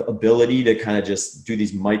kind of ability to kind of just do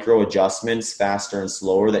these micro adjustments faster and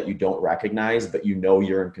slower that you don't recognize, but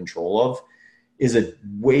you're in control of, is a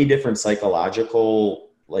way different psychological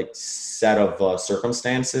set of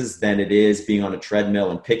circumstances than it is being on a treadmill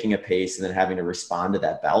and picking a pace and then having to respond to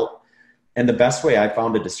that belt. And the best way I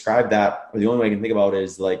found to describe that, or the only way I can think about it,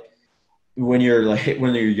 is when you're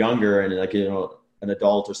younger and an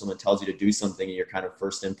adult or someone tells you to do something and your kind of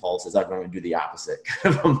first impulse is, I'm going to do the opposite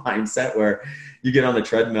kind of a mindset, where you get on the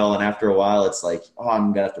treadmill and after a while it's like, oh,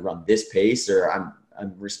 I'm going to have to run this pace, or I'm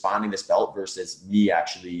responding this belt, versus me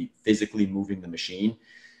actually physically moving the machine.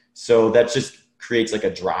 So that just creates like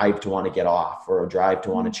a drive to want to get off, or a drive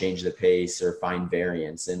to want to change the pace or find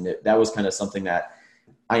variance. And that was kind of something that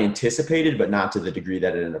I anticipated, but not to the degree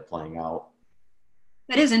that it ended up playing out.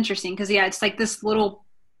 That is interesting, because it's like this little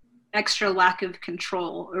extra lack of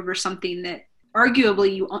control over something that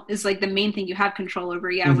arguably is like the main thing you have control over.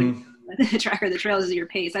 Yeah. When the track or the trails is your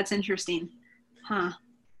pace. That's interesting. Huh.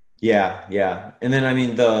 Yeah. And then, I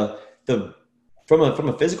mean, from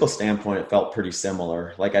a physical standpoint, it felt pretty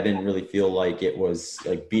similar. Like I didn't really feel like it was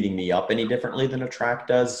like beating me up any differently than a track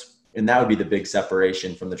does. And that would be the big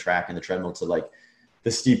separation from the track and the treadmill to like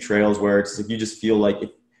the steep trails, where it's like, you just feel like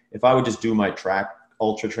if I would just do my track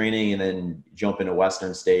ultra training and then jump into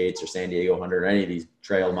Western States or San Diego 100 or any of these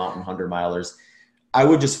trail mountain 100-milers, I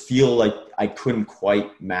would just feel like I couldn't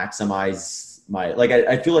quite maximize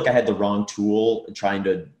I feel like I had the wrong tool trying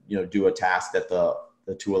to, do a task that the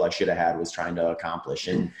tool I should have had was trying to accomplish.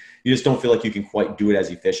 And you just don't feel like you can quite do it as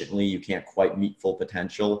efficiently. You can't quite meet full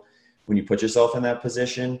potential when you put yourself in that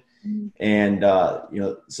position. And,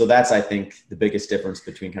 so that's, I think, the biggest difference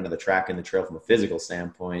between kind of the track and the trail from a physical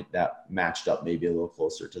standpoint, that matched up maybe a little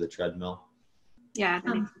closer to the treadmill. Yeah.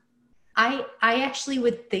 I actually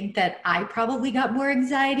would think that I probably got more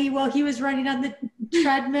anxiety while he was running on the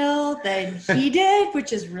treadmill than he did,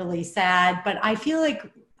 which is really sad. But I feel like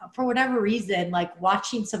for whatever reason, like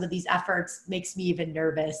watching some of these efforts makes me even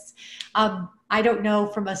nervous. I don't know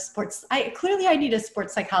from a sports, I need a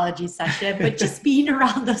sports psychology session, but just being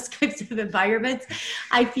around those kinds of environments,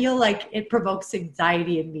 I feel like it provokes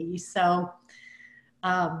anxiety in me. So,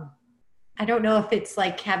 I don't know if it's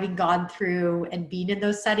like having gone through and being in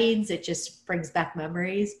those settings, it just brings back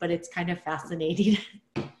memories, but it's kind of fascinating.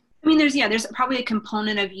 I mean, there's probably a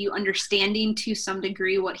component of you understanding to some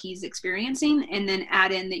degree what he's experiencing, and then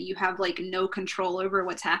add in that you have like no control over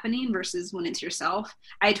what's happening versus when it's yourself.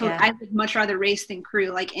 I would much rather race than crew,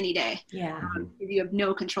 like any day. Yeah. You have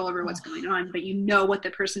no control over what's going on, but you know what the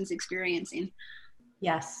person's experiencing.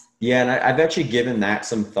 Yes. Yeah. And I've actually given that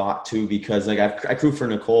some thought too, because like I crew for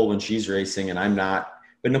Nicole when she's racing and I'm not,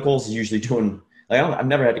 but Nicole's usually doing, I've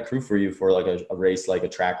never had to crew for you for like a race, like a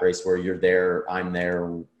track race where you're there, I'm there,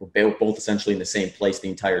 we're both essentially in the same place the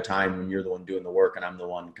entire time when you're the one doing the work and I'm the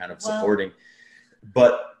one kind of supporting.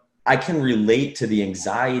 But I can relate to the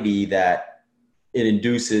anxiety that it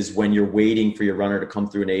induces when you're waiting for your runner to come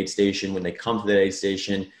through an aid station. When they come to the aid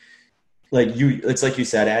station, it's like you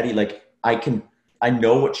said, Addie, like I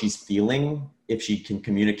know what she's feeling. If she can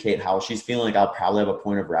communicate how she's feeling, like I'll probably have a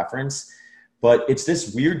point of reference. But it's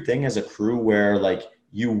this weird thing as a crew where like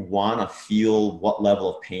you want to feel what level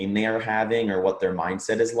of pain they are having or what their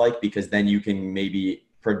mindset is like, because then you can maybe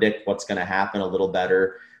predict what's going to happen a little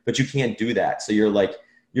better, but you can't do that. So you're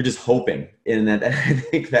just hoping. And that I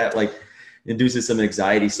think that like induces some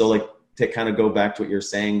anxiety. So like to kind of go back to what you're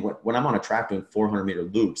saying, when I'm on a track doing 400-meter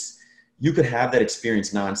loops, you could have that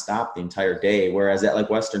experience nonstop the entire day. Whereas at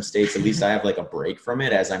like Western States, at least I have like a break from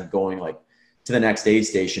it as I'm going like to the next aid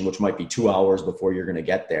station, which might be 2 hours before you're going to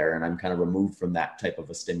get there. And I'm kind of removed from that type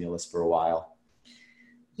of a stimulus for a while.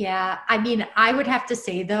 Yeah. I mean, I would have to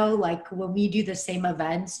say though, like when we do the same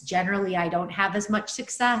events, generally I don't have as much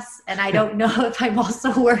success, and I don't know if I'm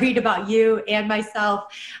also worried about you and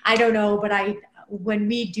myself. I don't know, but when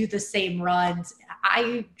we do the same runs,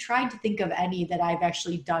 I tried to think of any that I've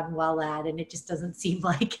actually done well at, and it just doesn't seem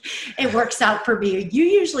like it works out for me. You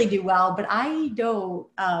usually do well, but I don't.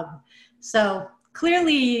 So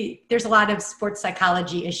clearly there's a lot of sports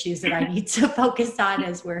psychology issues that I need to focus on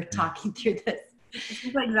as we're talking through this. It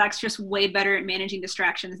seems like Zach's just way better at managing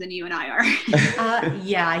distractions than you and I are.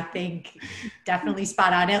 Yeah, I think definitely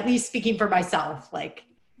spot on, at least speaking for myself. Like,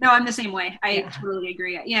 no, I'm the same way. I totally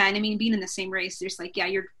agree. Yeah. And I mean, being in the same race, there's like, yeah,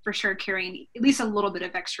 you're for sure carrying at least a little bit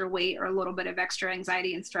of extra weight or a little bit of extra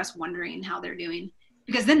anxiety and stress, wondering how they're doing.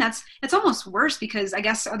 Because then it's almost worse, because I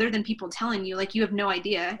guess other than people telling you, like, you have no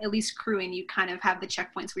idea. At least crewing, you kind of have the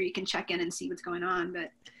checkpoints where you can check in and see what's going on. But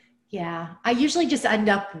yeah, I usually just end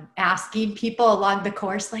up asking people along the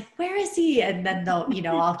course, like, where is he? And then they'll,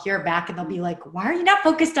 I'll hear back and they'll be like, why are you not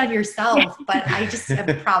focused on yourself? But I just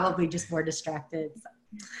am probably just more distracted. So.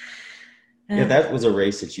 Yeah, that was a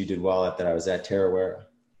race that you did well at, that I was at, Tarawera.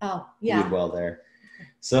 Oh, yeah. You did well there.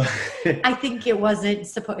 So I think it wasn't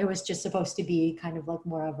it was just supposed to be kind of like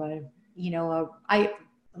more of a, it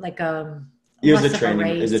was a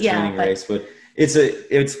training race, but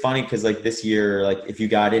it's funny because like this year, like if you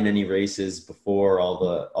got in any races before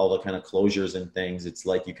all the kind of closures and things, it's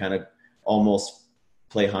like you kind of almost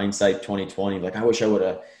play hindsight 2020. Like, I wish I would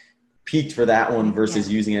have peaked for that one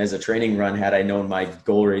versus using it as a training run had I known my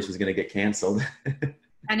goal race was going to get canceled.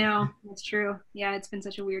 I know, that's true. Yeah, it's been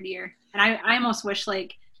such a weird year. And I almost wish,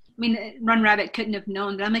 Run Rabbit couldn't have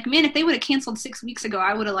known, but I'm like, man, if they would have canceled 6 weeks ago,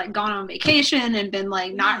 I would have like gone on vacation and been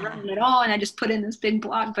like not running at all. And I just put in this big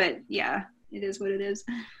block, but yeah, it is what it is.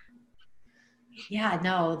 Yeah,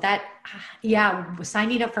 no,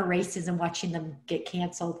 signing up for races and watching them get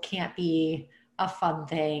canceled can't be a fun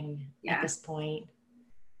thing at this point.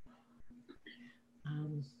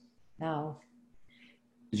 No.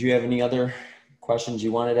 Did you have any other questions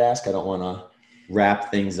you wanted to ask? I don't want to wrap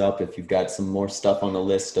things up if you've got some more stuff on the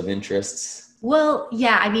list of interests. Well,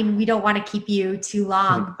 yeah, I mean, we don't want to keep you too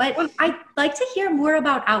long, but I'd like to hear more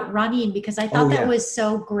about Outrunning, because I thought that was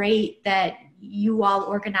so great that you all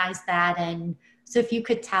organized that. And so if you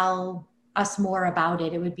could tell us more about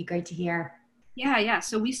it, it would be great to hear. Yeah.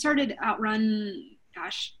 So we started Outrun,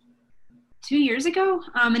 2 years ago.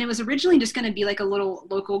 And it was originally just going to be like a little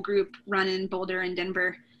local group run in Boulder and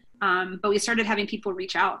Denver. But we started having people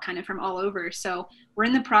reach out kind of from all over. So we're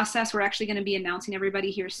in the process. We're actually going to be announcing everybody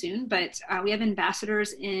here soon, but we have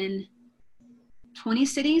ambassadors in 20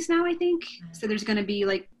 cities now, I think. So there's going to be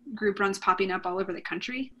like group runs popping up all over the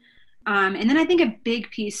country. And then I think a big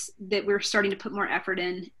piece that we're starting to put more effort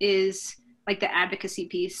in is like the advocacy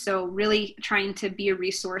piece. So really trying to be a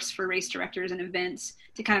resource for race directors and events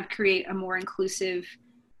to kind of create a more inclusive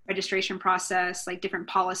registration process, like different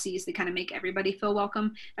policies that kind of make everybody feel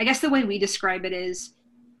welcome. I guess the way we describe it is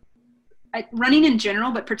running in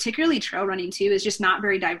general, but particularly trail running too, is just not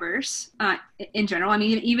very diverse in general. I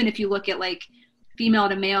mean, even if you look at like female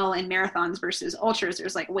to male in marathons versus ultras,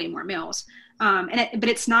 there's like way more males. But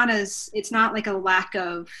it's not like a lack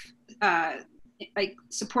of like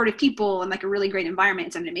supportive people and like a really great environment.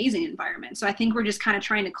 It's an amazing environment. So I think we're just kind of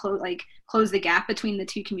trying to close the gap between the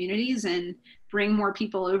two communities and bring more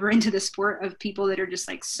people over into the sport of people that are just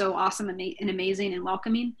like so awesome and amazing and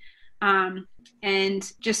welcoming.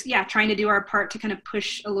 And just, trying to do our part to kind of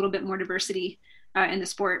push a little bit more diversity in the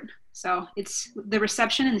sport. So the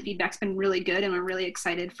reception and the feedback's been really good, and we're really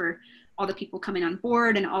excited for all the people coming on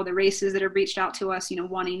board and all the races that have reached out to us,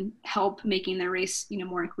 wanting help making their race,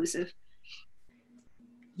 more inclusive.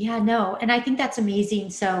 Yeah, no. And I think that's amazing.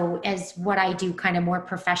 So as what I do kind of more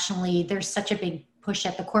professionally, there's such a big push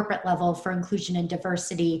at the corporate level for inclusion and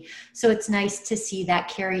diversity. So it's nice to see that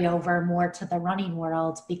carry over more to the running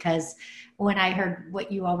world, because when I heard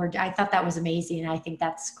what you all were, I thought that was amazing. I think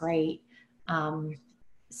that's great.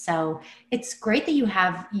 So it's great that you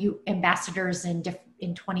have ambassadors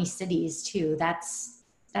in 20 cities too. That's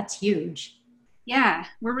huge. Yeah,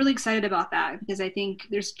 we're really excited about that, because I think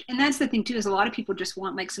and that's the thing too, is a lot of people just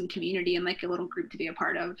want like some community and like a little group to be a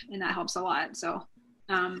part of, and that helps a lot. So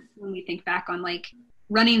when we think back on like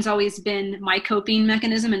running's always been my coping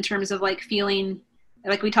mechanism in terms of like feeling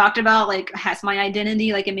like we talked about, like has my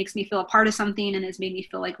identity, like it makes me feel a part of something, and it's made me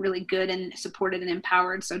feel like really good and supported and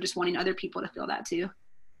empowered. So just wanting other people to feel that too.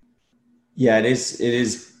 Yeah, it is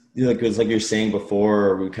like, it's like you're saying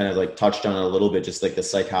before, we kind of like touched on it a little bit, just like the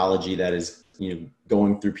psychology that is,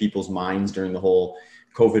 going through people's minds during the whole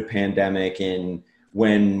COVID pandemic. And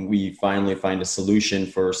when we finally find a solution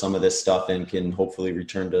for some of this stuff and can hopefully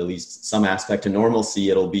return to at least some aspect of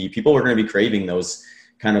normalcy, people are going to be craving those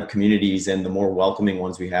kind of communities, and the more welcoming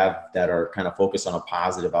ones we have that are kind of focused on a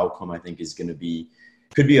positive outcome, I think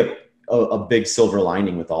could be a big silver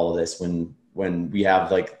lining with all of this, when we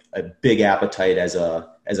have like a big appetite as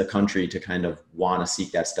a country to kind of want to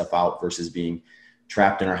seek that stuff out versus being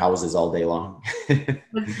trapped in our houses all day long.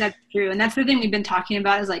 That's true. And that's the thing we've been talking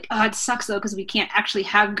about is like, oh, it sucks though, because we can't actually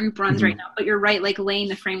have group runs right now. But you're right, like laying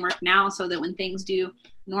the framework now so that when things do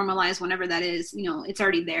normalize, whenever that is, it's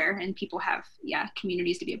already there and people have,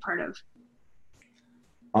 communities to be a part of.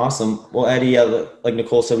 Awesome. Well, Eddie, like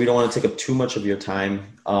Nicole said, we don't want to take up too much of your time.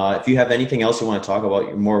 If you have anything else you want to talk about,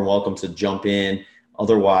 you're more than welcome to jump in.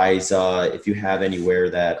 Otherwise, if you have anywhere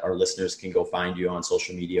that our listeners can go find you on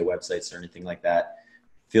social media, websites, or anything like that,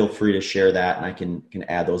 feel free to share that, and I can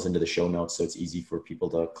add those into the show notes so it's easy for people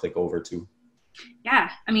to click over to. Yeah,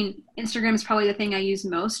 I mean, Instagram is probably the thing I use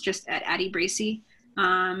most, just at Addie Bracey.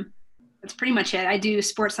 That's pretty much it. I do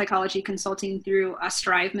sports psychology consulting through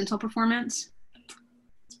Strive Mental Performance.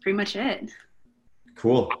 That's pretty much it.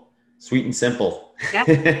 Cool. Sweet and simple. Yeah.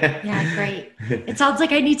 Yeah, great. It sounds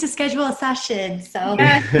like I need to schedule a session. So.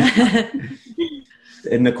 Yeah.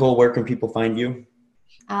 And Nicole, where can people find you?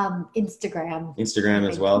 Instagram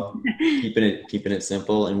as well. keeping it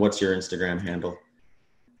simple. And what's your Instagram handle?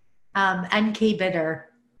 NK Bitter.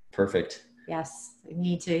 Perfect. Yes, I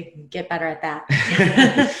need to get better at that.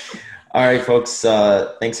 All right, folks.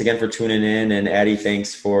 Thanks again for tuning in, and Addie,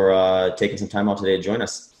 thanks for taking some time out today to join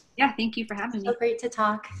us. Yeah, thank you for having me. So great to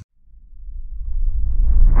talk.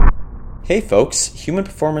 Hey folks, Human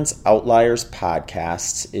Performance Outliers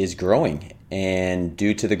podcast is growing, and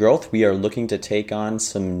due to the growth, we are looking to take on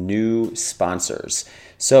some new sponsors.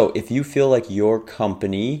 So if you feel like your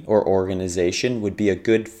company or organization would be a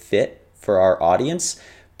good fit for our audience,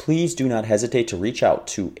 please do not hesitate to reach out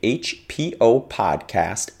to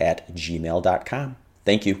hpopodcast@gmail.com.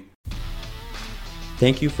 Thank you.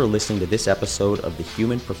 Thank you for listening to this episode of the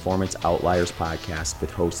Human Performance Outliers podcast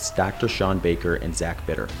with hosts Dr. Sean Baker and Zach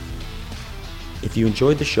Bitter. If you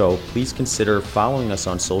enjoyed the show, please consider following us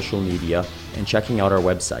on social media and checking out our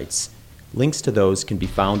websites. Links to those can be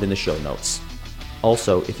found in the show notes.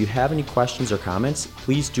 Also, if you have any questions or comments,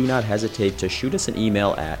 please do not hesitate to shoot us an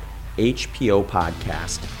email at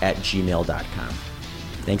hpopodcast@gmail.com.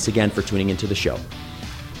 Thanks again for tuning into the show.